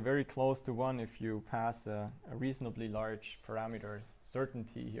actually very close to 1 if you pass a reasonably large parameter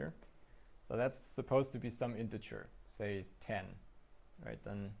certainty here. So that's supposed to be some integer, say 10, right?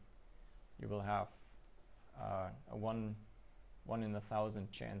 Then you will have a 1 in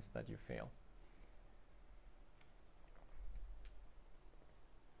 1,000 chance that you fail.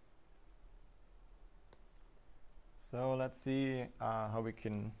 So let's see how we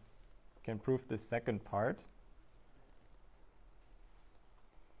can prove this second part.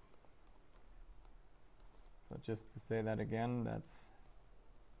 So just to say that again, that's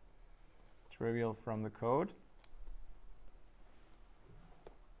trivial from the code.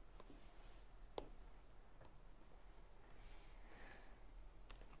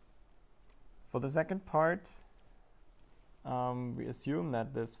 For the second part, we assume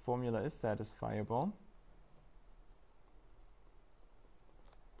that this formula is satisfiable.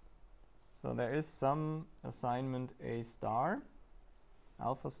 So there is some assignment A star,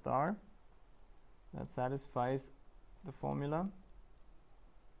 alpha star, that satisfies the formula.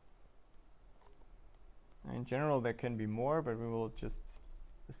 And in general, there can be more, but we will just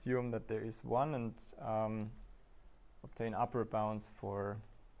assume that there is one and obtain upper bounds for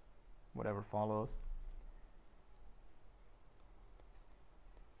whatever follows.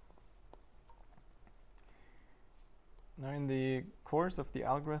 Now in the course of the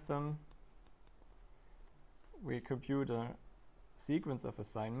algorithm, we compute a sequence of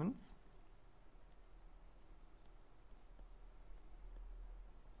assignments.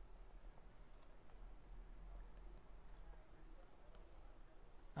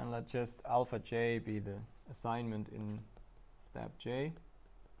 And let just alpha j be the assignment in step j.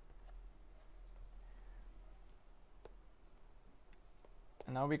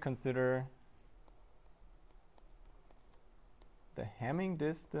 And now we consider the Hamming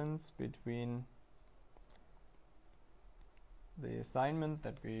distance between the assignment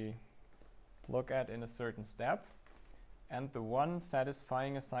that we look at in a certain step and the one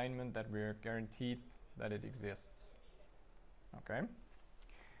satisfying assignment that we're guaranteed that it exists. Okay?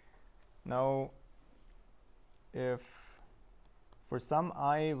 Now, if for some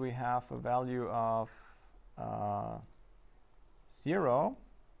I we have a value of 0,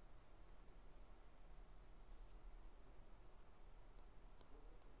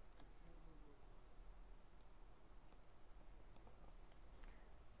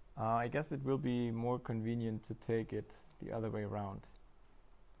 I guess it will be more convenient to take it the other way around.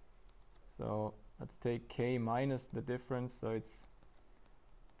 So let's take k minus the difference, so it's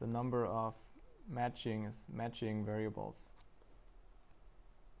the number of matching variables.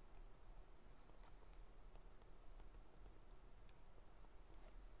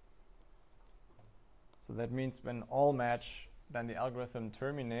 So that means when all match, then the algorithm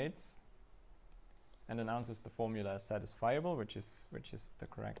terminates and announces the formula as satisfiable, which is the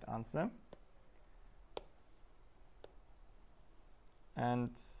correct answer. And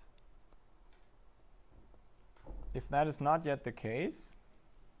if that is not yet the case,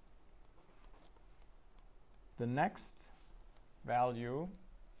 the next value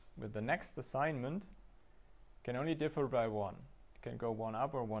with the next assignment can only differ by 1. It can go 1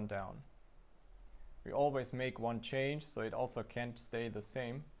 up or 1 down. We always make one change, so it also can't stay the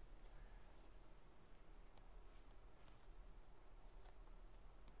same.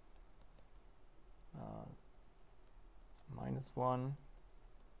 -1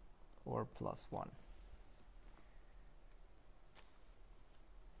 or +1.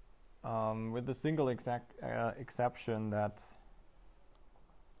 With the single exception that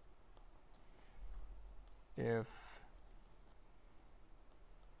if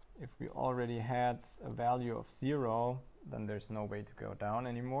we already had a value of 0, then there's no way to go down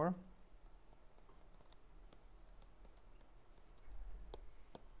anymore.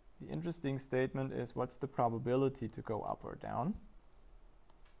 The interesting statement is, what's the probability to go up or down?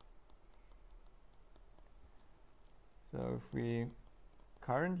 So if we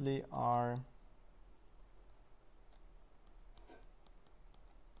currently are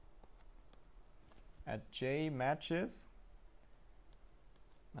at j matches,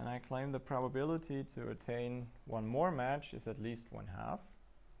 then I claim the probability to attain one more match is at least 1/2.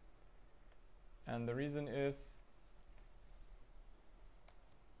 And the reason is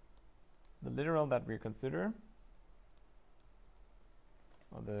the literal that we consider,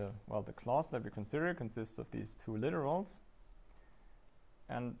 or the clause that we consider consists of these two literals,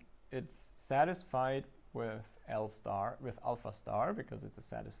 and it's satisfied with alpha star because it's a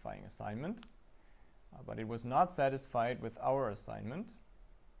satisfying assignment, but it was not satisfied with our assignment.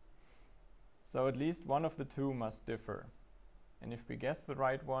 So at least one of the two must differ. And if we guess the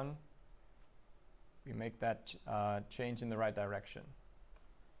right one, we make that change in the right direction.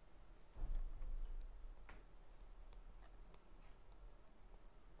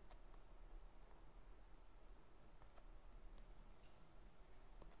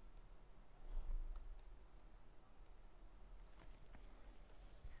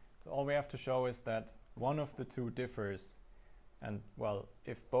 So all we have to show is that one of the two differs. And well,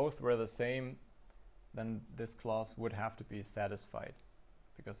 if both were the same, then this clause would have to be satisfied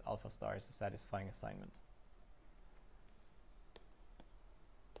because alpha star is a satisfying assignment.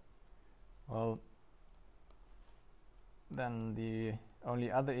 Well, then the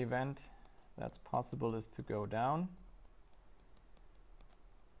only other event that's possible is to go down.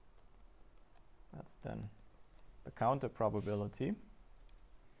 That's then the counter probability.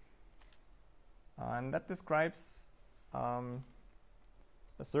 And that describes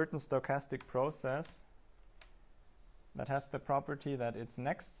a certain stochastic process that has the property that its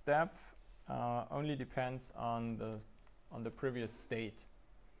next step only depends on the previous state.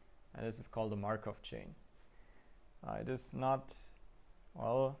 And this is called a Markov chain. It is not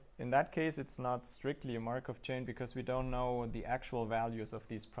Well, in that case, it's not strictly a Markov chain because we don't know the actual values of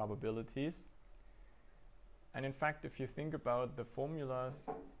these probabilities. And in fact, if you think about the formulas,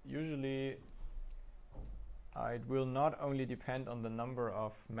 usually it will not only depend on the number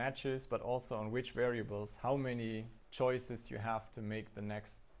of matches, but also on which variables, how many choices you have to make the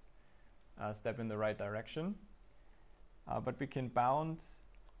next step in the right direction. But we can bound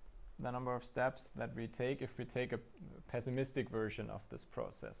the number of steps that we take if we take a pessimistic version of this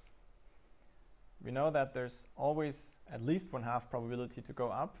process. We know that there's always at least 1/2 probability to go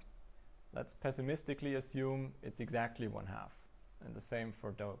up. Let's pessimistically assume it's exactly 1/2, and the same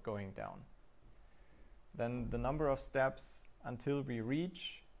for going down. Then the number of steps until we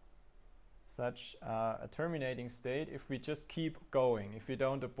reach such a terminating state, if we just keep going, if we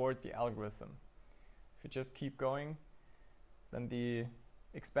don't abort the algorithm, if we just keep going, then the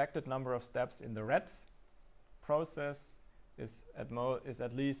expected number of steps in the red process is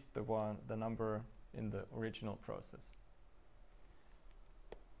at least the number in the original process.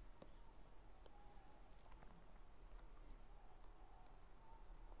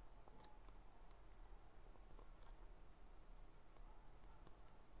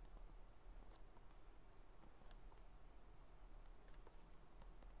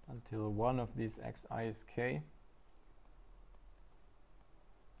 Until one of these xi is k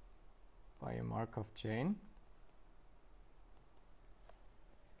by a Markov chain.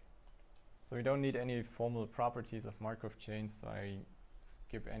 So we don't need any formal properties of Markov chains, so I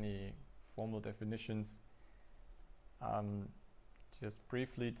skip any formal definitions. Just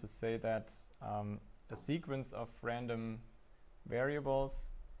briefly to say that a sequence of random variables,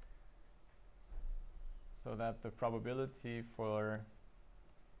 so that the probability for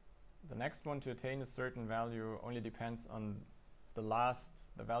the next one to attain a certain value only depends on the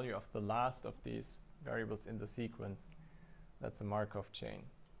value of the last of these variables in the sequence. That's a Markov chain.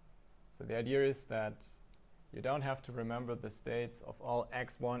 So the idea is that you don't have to remember the states of all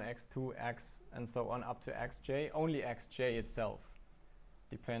x1, x2, x, and so on up to xj. Only xj itself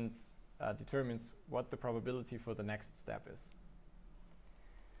determines what the probability for the next step is.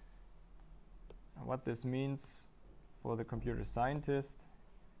 And what this means for the computer scientist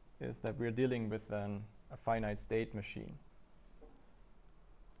is that we're dealing with a finite state machine.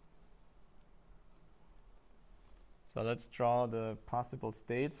 So let's draw the possible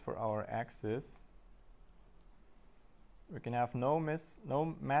states for our axis. We can have no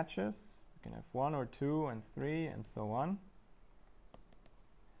matches. We can have 1 or 2 and 3 and so on,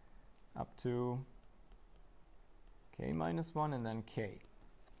 up to k minus 1 and then k.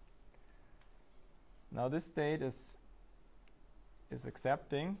 Now this state is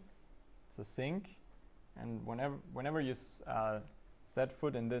accepting. It's a sink, and whenever you set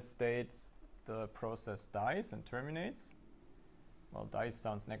foot in this state, the process dies and terminates. Well, dies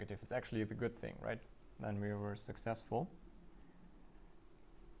sounds negative. It's actually the good thing, right? Then we were successful.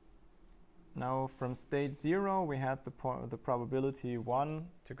 Now from state 0, we had the probability 1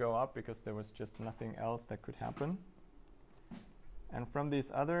 to go up because there was just nothing else that could happen. And from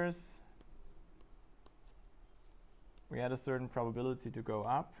these others, we had a certain probability to go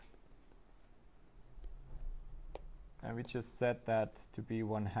up. And we just set that to be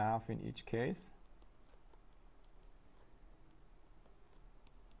 1/2 in each case.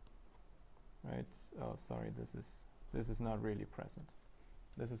 Right? Oh, sorry, this is not really present.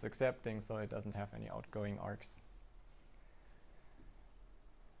 This is accepting, so it doesn't have any outgoing arcs.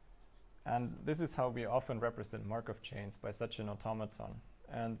 And this is how we often represent Markov chains, by such an automaton.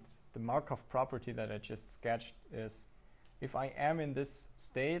 And the Markov property that I just sketched is, if I am in this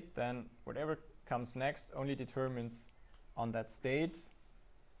state, then whatever comes next only determines on that state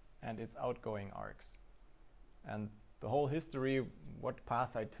and its outgoing arcs. And the whole history, what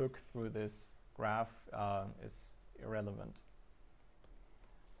path I took through this graph, is irrelevant.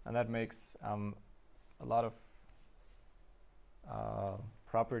 And that makes a lot of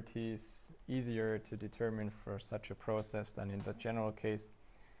properties easier to determine for such a process than in the general case.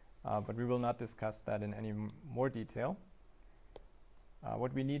 But we will not discuss that in any more detail.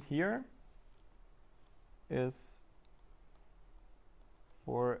 What we need here is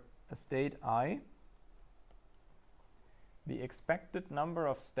for a state I, the expected number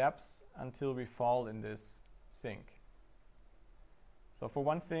of steps until we fall in this sink. So for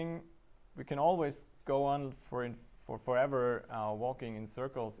one thing, we can always go on for forever walking in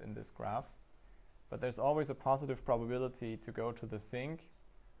circles in this graph, but there's always a positive probability to go to the sink.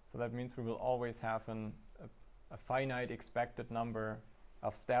 So that means we will always have a finite expected number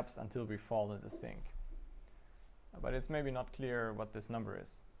of steps until we fall in the sink. But it's maybe not clear what this number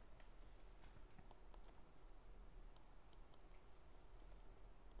is.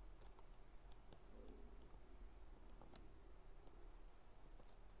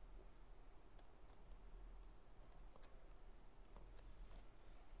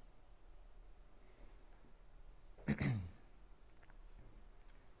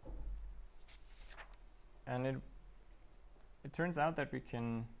 And it turns out that we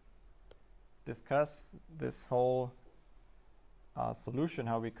can discuss this whole solution,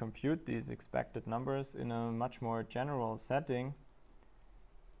 how we compute these expected numbers, in a much more general setting.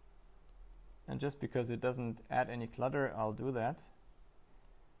 And just because it doesn't add any clutter, I'll do that.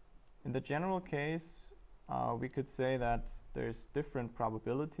 In the general case, we could say that there's different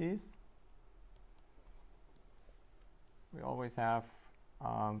probabilities. We always have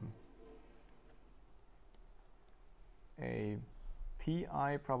a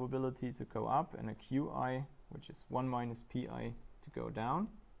pi probability to go up and a qi, which is 1 minus pi, to go down.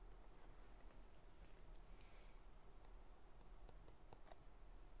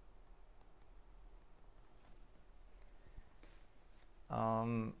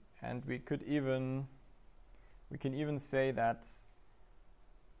 And we can even say that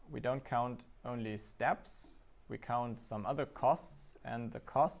we don't count only steps, we count some other costs, and the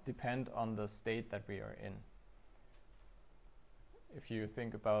costs depend on the state that we are in. If you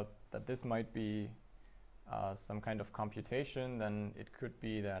think about that this might be some kind of computation, then it could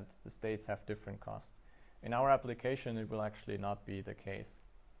be that the states have different costs. In our application, it will actually not be the case.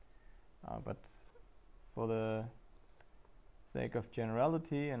 But for the sake of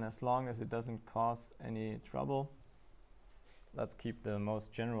generality, and as long as it doesn't cause any trouble, let's keep the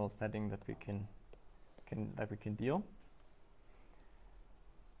most general setting that we can deal.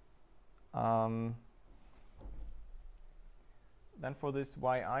 Then for this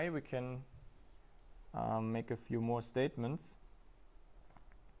yi, we can make a few more statements.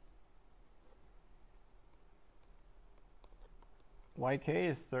 Yk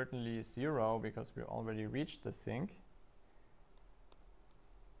is certainly 0 because we already reached the sink.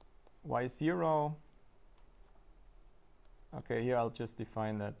 Y0, okay, here I'll just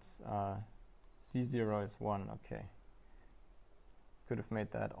define that C0 is 1, okay. Could have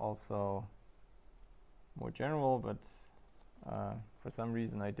made that also more general, but for some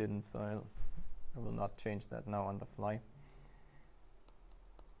reason I didn't, so I will not change that now on the fly.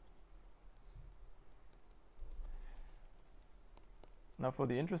 Now for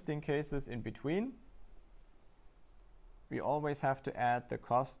the interesting cases in between, we always have to add the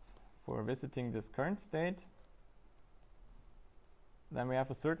cost for visiting this current state. Then we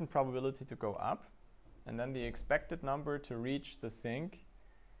have a certain probability to go up, and then the expected number to reach the sink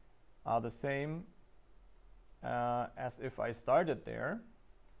are the same as if I started there,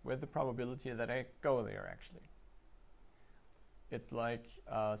 with the probability that I go there actually. It's like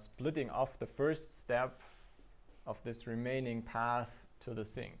splitting off the first step of this remaining path to the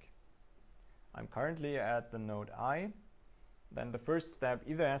sink. I'm currently at the node I. Then the first step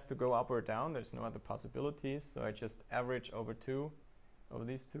either has to go up or down. There's no other possibilities. So I just average over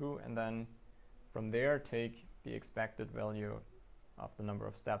these two, and then from there take the expected value of the number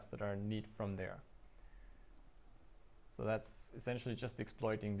of steps that are needed from there. So that's essentially just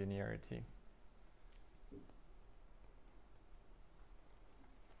exploiting linearity.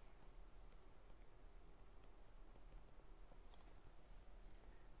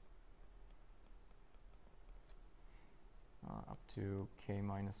 Up to k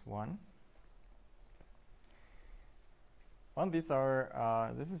minus 1. Well, this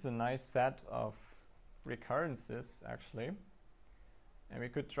is a nice set of recurrences actually, and we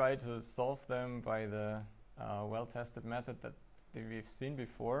could try to solve them by the well-tested method that we've seen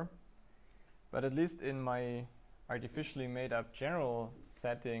before. But at least in my artificially made up general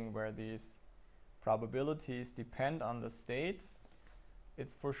setting where these probabilities depend on the state,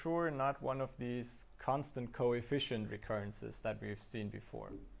 it's for sure not one of these constant coefficient recurrences that we've seen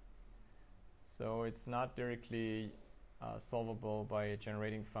before. So it's not directly solvable by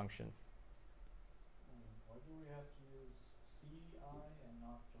generating functions. Why do we have to use Ci and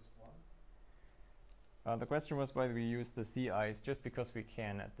not just 1? The question was why we use the Ci's, just because we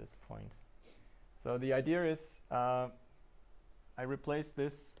can at this point. So the idea is I replace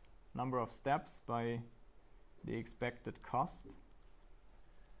this number of steps by the expected cost,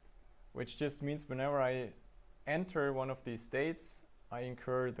 which just means whenever I enter one of these states, I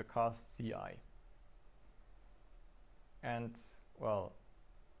incur the cost Ci. And, well,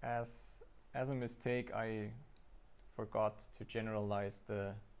 as a mistake, I forgot to generalize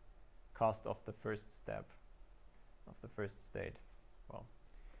the cost of the first step, of the first state. Well,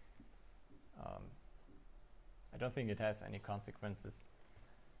 I don't think it has any consequences.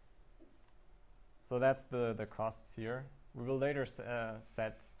 So that's the costs here. We will later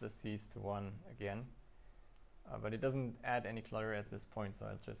set the C's to 1 again, but it doesn't add any clutter at this point, so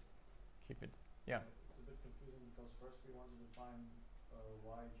I'll just keep it. Yeah? It's a bit confusing because first we want to define yi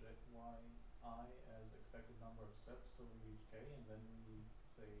as expected number of steps till we reach k, and then we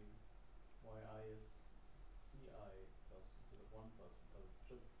say yi is ci plus instead of 1 plus,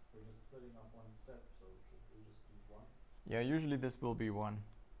 because we're just splitting off one step, so should we just use 1? Yeah, usually this will be 1.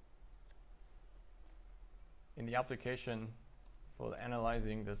 In the application for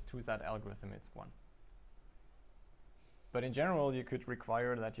analyzing this two-set algorithm, it's 1. But in general, you could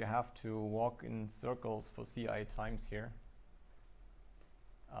require that you have to walk in circles for ci times here.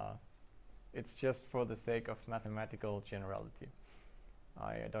 It's just for the sake of mathematical generality.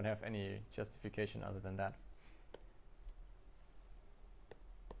 I don't have any justification other than that.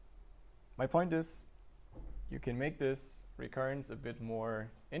 My point is, you can make this recurrence a bit more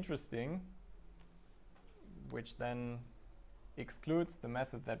interesting, which then excludes the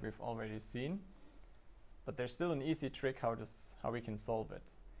method that we've already seen. But there's still an easy trick how we can solve it.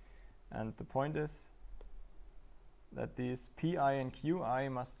 And the point is that these pi and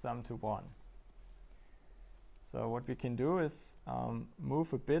qi must sum to 1. So what we can do is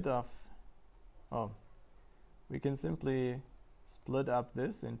move a bit of, we can simply split up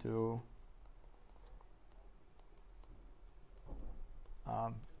this into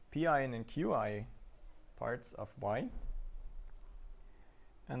pi and qi parts of y.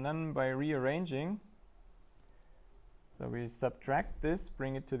 And then by rearranging, so we subtract this,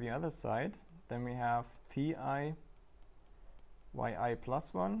 bring it to the other side, then we have pi yi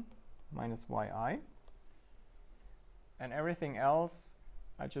plus 1 minus yi. And everything else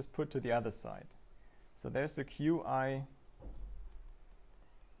I just put to the other side. So there's a qi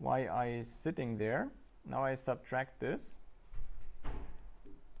yi sitting there. Now I subtract this.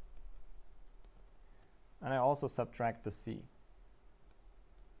 And I also subtract the c.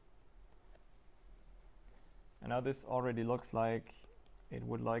 And now this already looks like it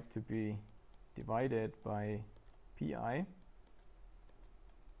would like to be divided by pi.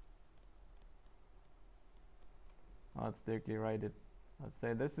 Let's directly write it. Let's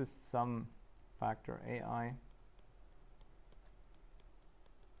say this is some factor ai.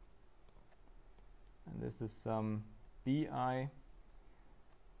 And this is some bi,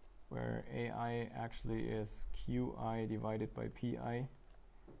 where ai actually is qi divided by pi,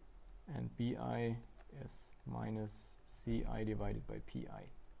 and bi is minus ci divided by pi.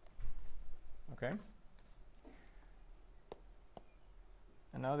 Okay?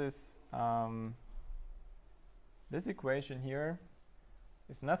 And now this this equation here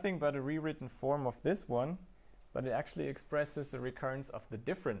is nothing but a rewritten form of this one, but it actually expresses the recurrence of the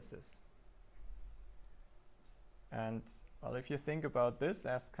differences. And well, if you think about this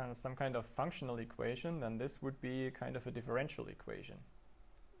as some kind of functional equation, then this would be kind of a differential equation,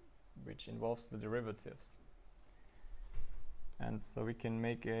 which involves the derivatives. And so we can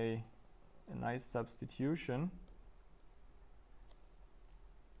make a nice substitution.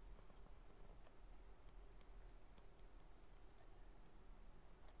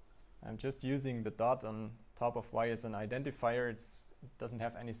 I'm just using the dot on top of y as an identifier. It doesn't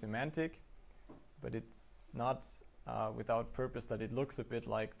have any semantic, but it's not without purpose that it looks a bit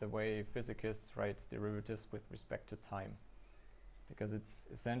like the way physicists write derivatives with respect to time, because it's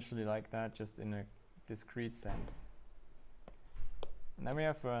essentially like that, just in a discrete sense. And then we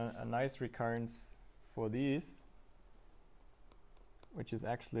have a nice recurrence for these, which is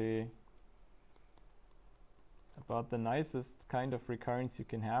actually about the nicest kind of recurrence you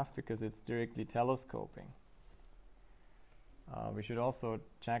can have, because it's directly telescoping. We should also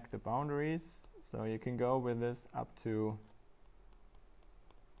check the boundaries. So you can go with this up to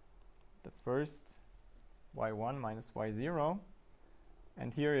the first y1 minus y0.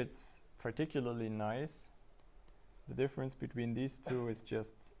 And here it's particularly nice. The difference between these two is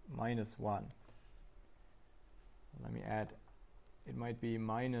just minus 1. Let me add, it might be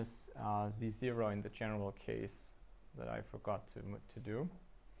minus z0 in the general case that I forgot to do.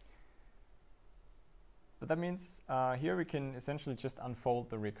 But that means here we can essentially just unfold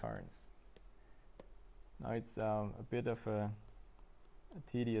the recurrence. Now it's a bit of a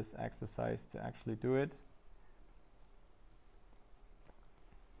tedious exercise to actually do it.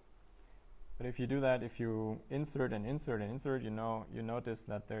 But if you do that, if you insert and insert and insert, you notice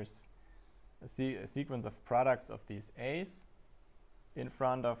that there's a sequence of products of these a's in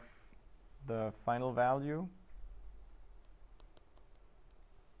front of the final value.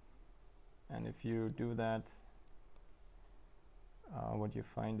 And if you do that, what you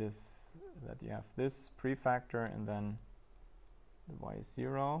find is that you have this prefactor and then the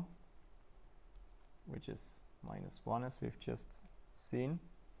y0, which is minus 1, as we've just seen.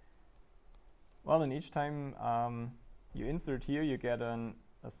 Well, and each time you insert here, you get a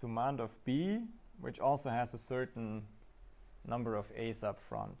summand of b, which also has a certain number of a's up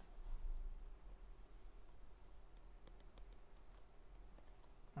front.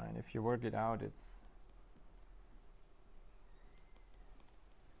 And if you work it out, it's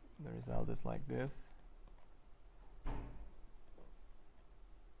the result is like this.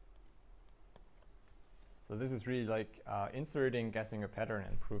 So this is really like inserting, guessing a pattern,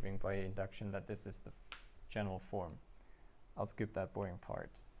 and proving by induction that this is the general form. I'll skip that boring part.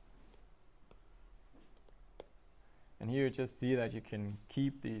 And here you just see that you can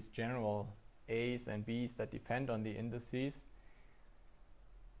keep these general A's and B's that depend on the indices.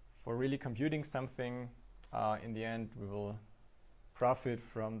 For really computing something, in the end, we will profit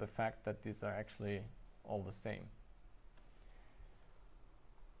from the fact that these are actually all the same.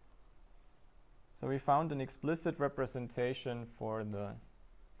 So we found an explicit representation for the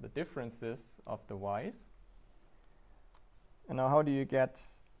differences of the y's. And now how do you get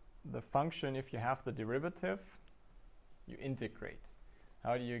the function if you have the derivative? You integrate.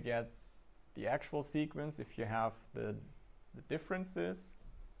 How do you get the actual sequence if you have the differences?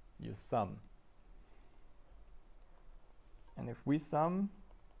 You sum. And if we sum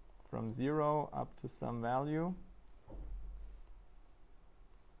from 0 up to some value,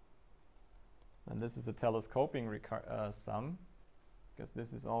 then this is a telescoping sum, because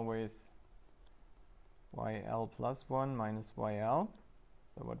this is always yl plus 1 minus yl.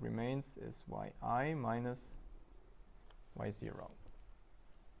 So what remains is yi minus y0.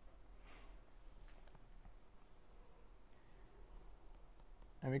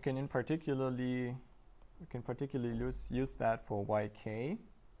 And we can particularly use that for yk.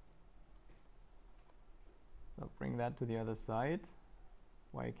 So bring that to the other side.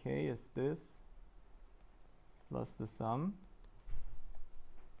 Yk is this plus the sum.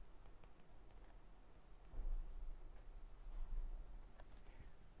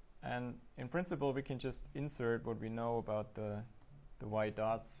 And in principle, we can just insert what we know about the y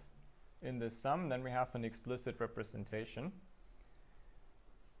dots in this sum. Then we have an explicit representation.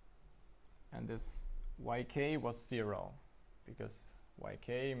 And this yk was 0, because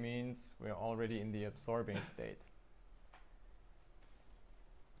yk means we're already in the absorbing state.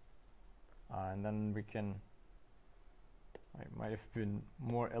 And then we can, it might have been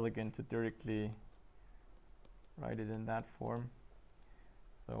more elegant to directly write it in that form.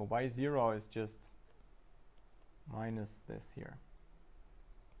 So y0 is just minus this here.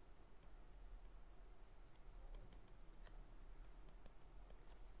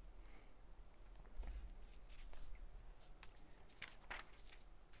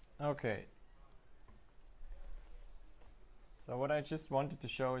 Okay. So what I just wanted to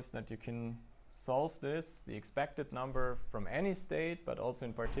show is that you can solve this, the expected number, from any state, but also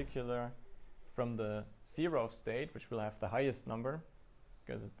in particular from the 0th state, which will have the highest number,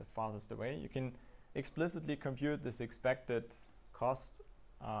 because it's the farthest away. You can explicitly compute this expected cost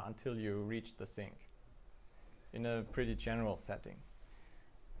until you reach the sink in a pretty general setting.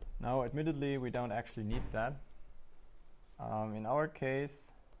 Now, admittedly, we don't actually need that. In our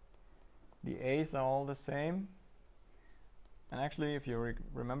case, the A's are all the same. And actually, if you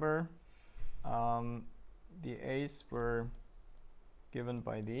remember, the A's were given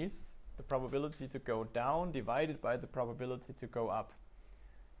by these. The probability to go down divided by the probability to go up.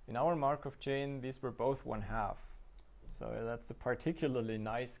 In our Markov chain, these were both 1/2. So that's a particularly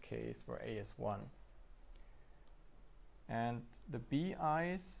nice case where A is 1. And the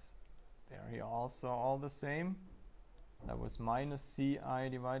BI's, they're here also all the same. That was minus CI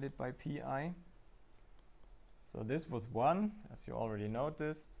divided by PI. So this was 1, as you already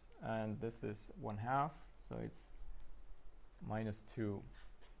noticed, and this is 1/2, so it's minus 2.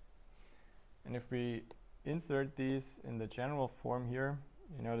 And if we insert these in the general form here,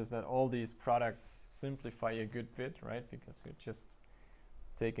 you notice that all these products simplify a good bit, right? Because you're just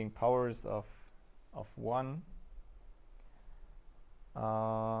taking powers of 1.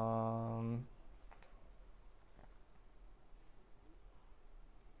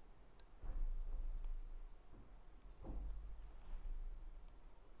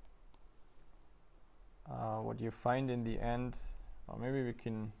 What you find in the end, or maybe we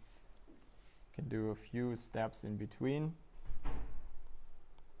can do a few steps in between.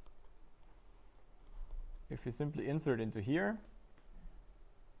 If you simply insert into here,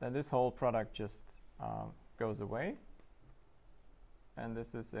 then this whole product just goes away. And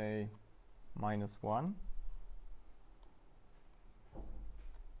this is a minus 1.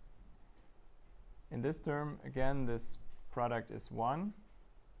 In this term, again, this product is 1.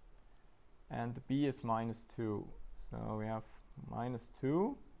 And the B is minus 2. So we have minus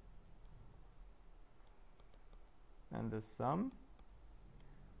 2. And this sum.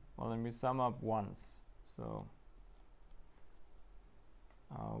 Well, then we sum up once. So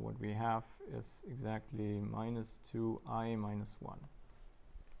what we have is exactly minus 2i minus 1.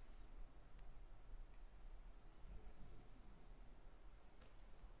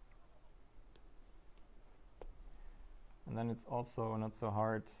 And then it's also not so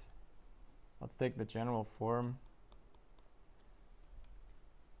hard. Let's take the general form.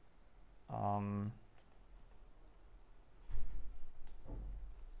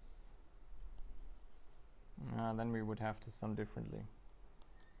 Then we would have to sum differently.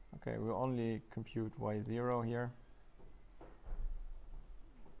 Okay, we'll only compute y0 here.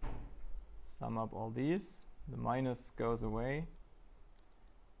 Sum up all these. The minus goes away.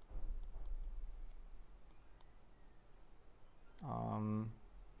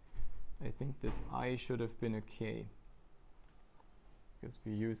 I think this I should have been a k, because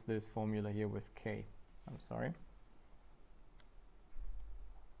we use this formula here with k. I'm sorry.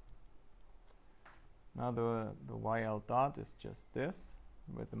 Now the yl dot is just this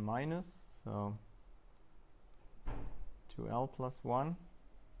with a minus, so 2l plus 1.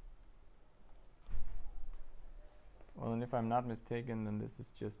 Well, and if I'm not mistaken, then this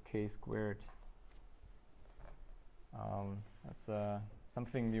is just k squared. That's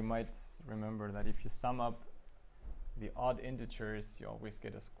something you might remember, that if you sum up the odd integers, you always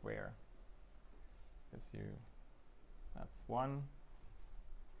get a square. That's 1,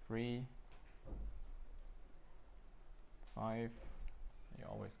 3, 5, you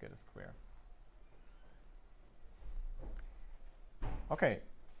always get a square. Okay,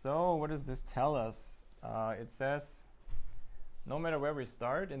 so what does this tell us? It says no matter where we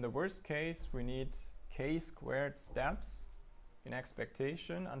start, in the worst case, we need k squared steps in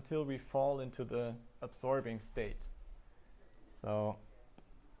expectation until we fall into the absorbing state. So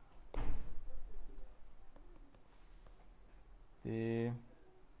the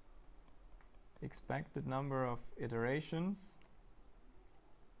expected number of iterations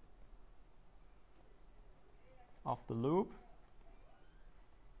of the loop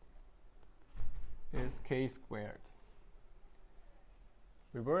is k squared.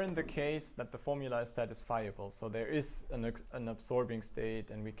 We were in the case that the formula is satisfiable, so there is an absorbing state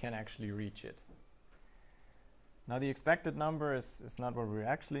and we can actually reach it. Now the expected number is not what we're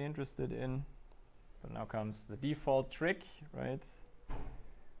actually interested in, but now comes the default trick, right?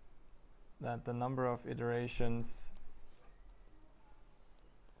 That the number of iterations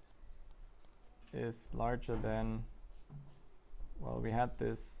is larger than, well, we had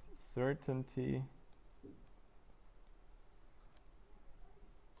this certainty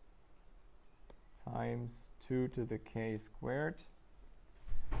times 2 to the k squared.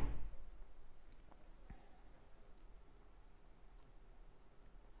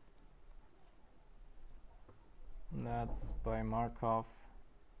 And that's by Markov.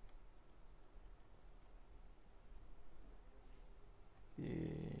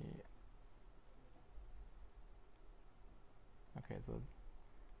 Okay, so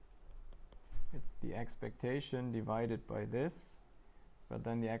it's the expectation divided by this, but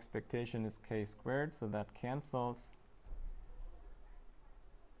then the expectation is k squared, so that cancels.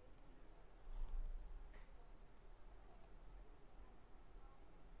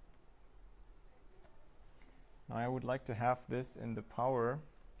 Now I would like to have this in the power.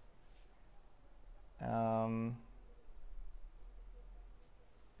 And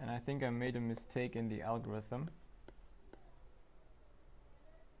I think I made a mistake in the algorithm.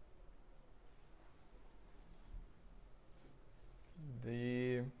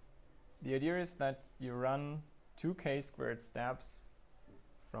 The idea is that you run 2 k squared steps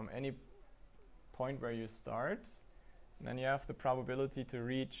from any point where you start, and then you have the probability to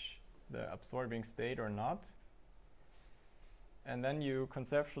reach the absorbing state or not. And then you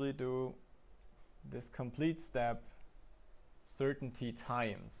conceptually do this complete step certainty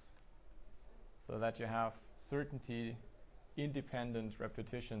times, so that you have certainty independent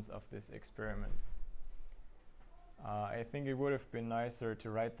repetitions of this experiment. I think it would have been nicer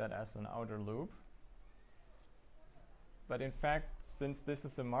to write that as an outer loop. But in fact, since this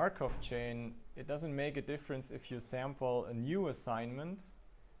is a Markov chain, it doesn't make a difference if you sample a new assignment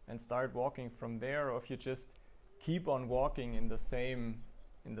and start walking from there, or if you just keep on walking in the same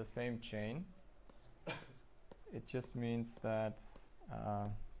chain. It just means that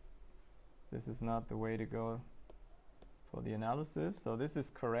this is not the way to go for the analysis. So this is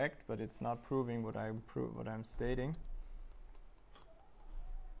correct, but it's not proving what I'm stating.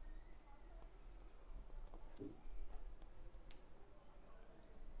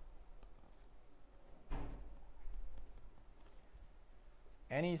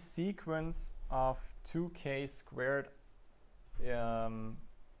 Any sequence of 2k squared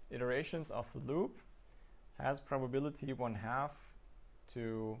iterations of the loop has probability 1/2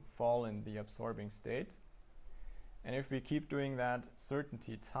 to fall in the absorbing state. And if we keep doing that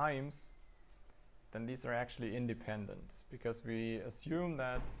certainty times, then these are actually independent, because we assume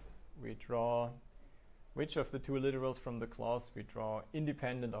that we draw which of the two literals from the clause we draw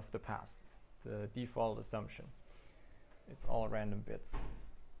independent of the past, the default assumption. It's all random bits.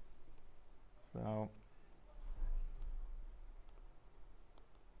 So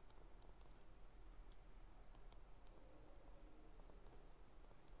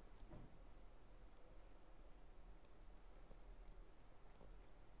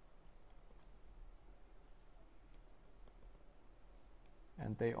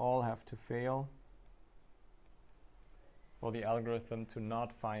and they all have to fail for the algorithm to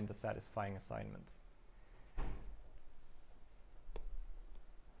not find a satisfying assignment.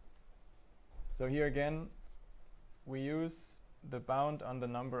 So here again, we use the bound on the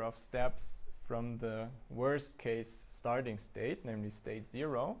number of steps from the worst case starting state, namely state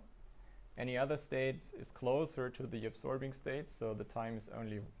 0. Any other state is closer to the absorbing state, so the time is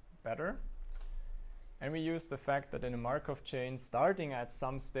only better. And we use the fact that in a Markov chain, starting at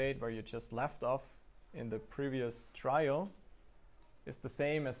some state where you just left off in the previous trial is the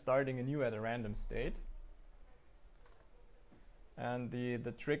same as starting anew at a random state. And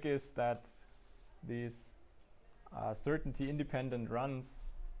the trick is that these certainty-independent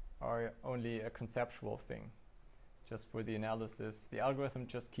runs are only a conceptual thing. Just for the analysis, the algorithm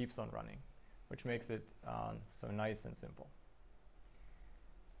just keeps on running, which makes it so nice and simple.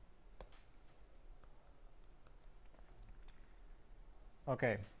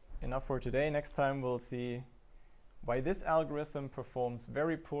 Okay, enough for today. Next time we'll see why this algorithm performs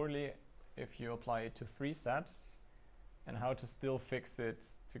very poorly if you apply it to 3-set, and how to still fix it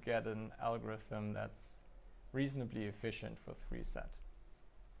to get an algorithm that's reasonably efficient for 3-set.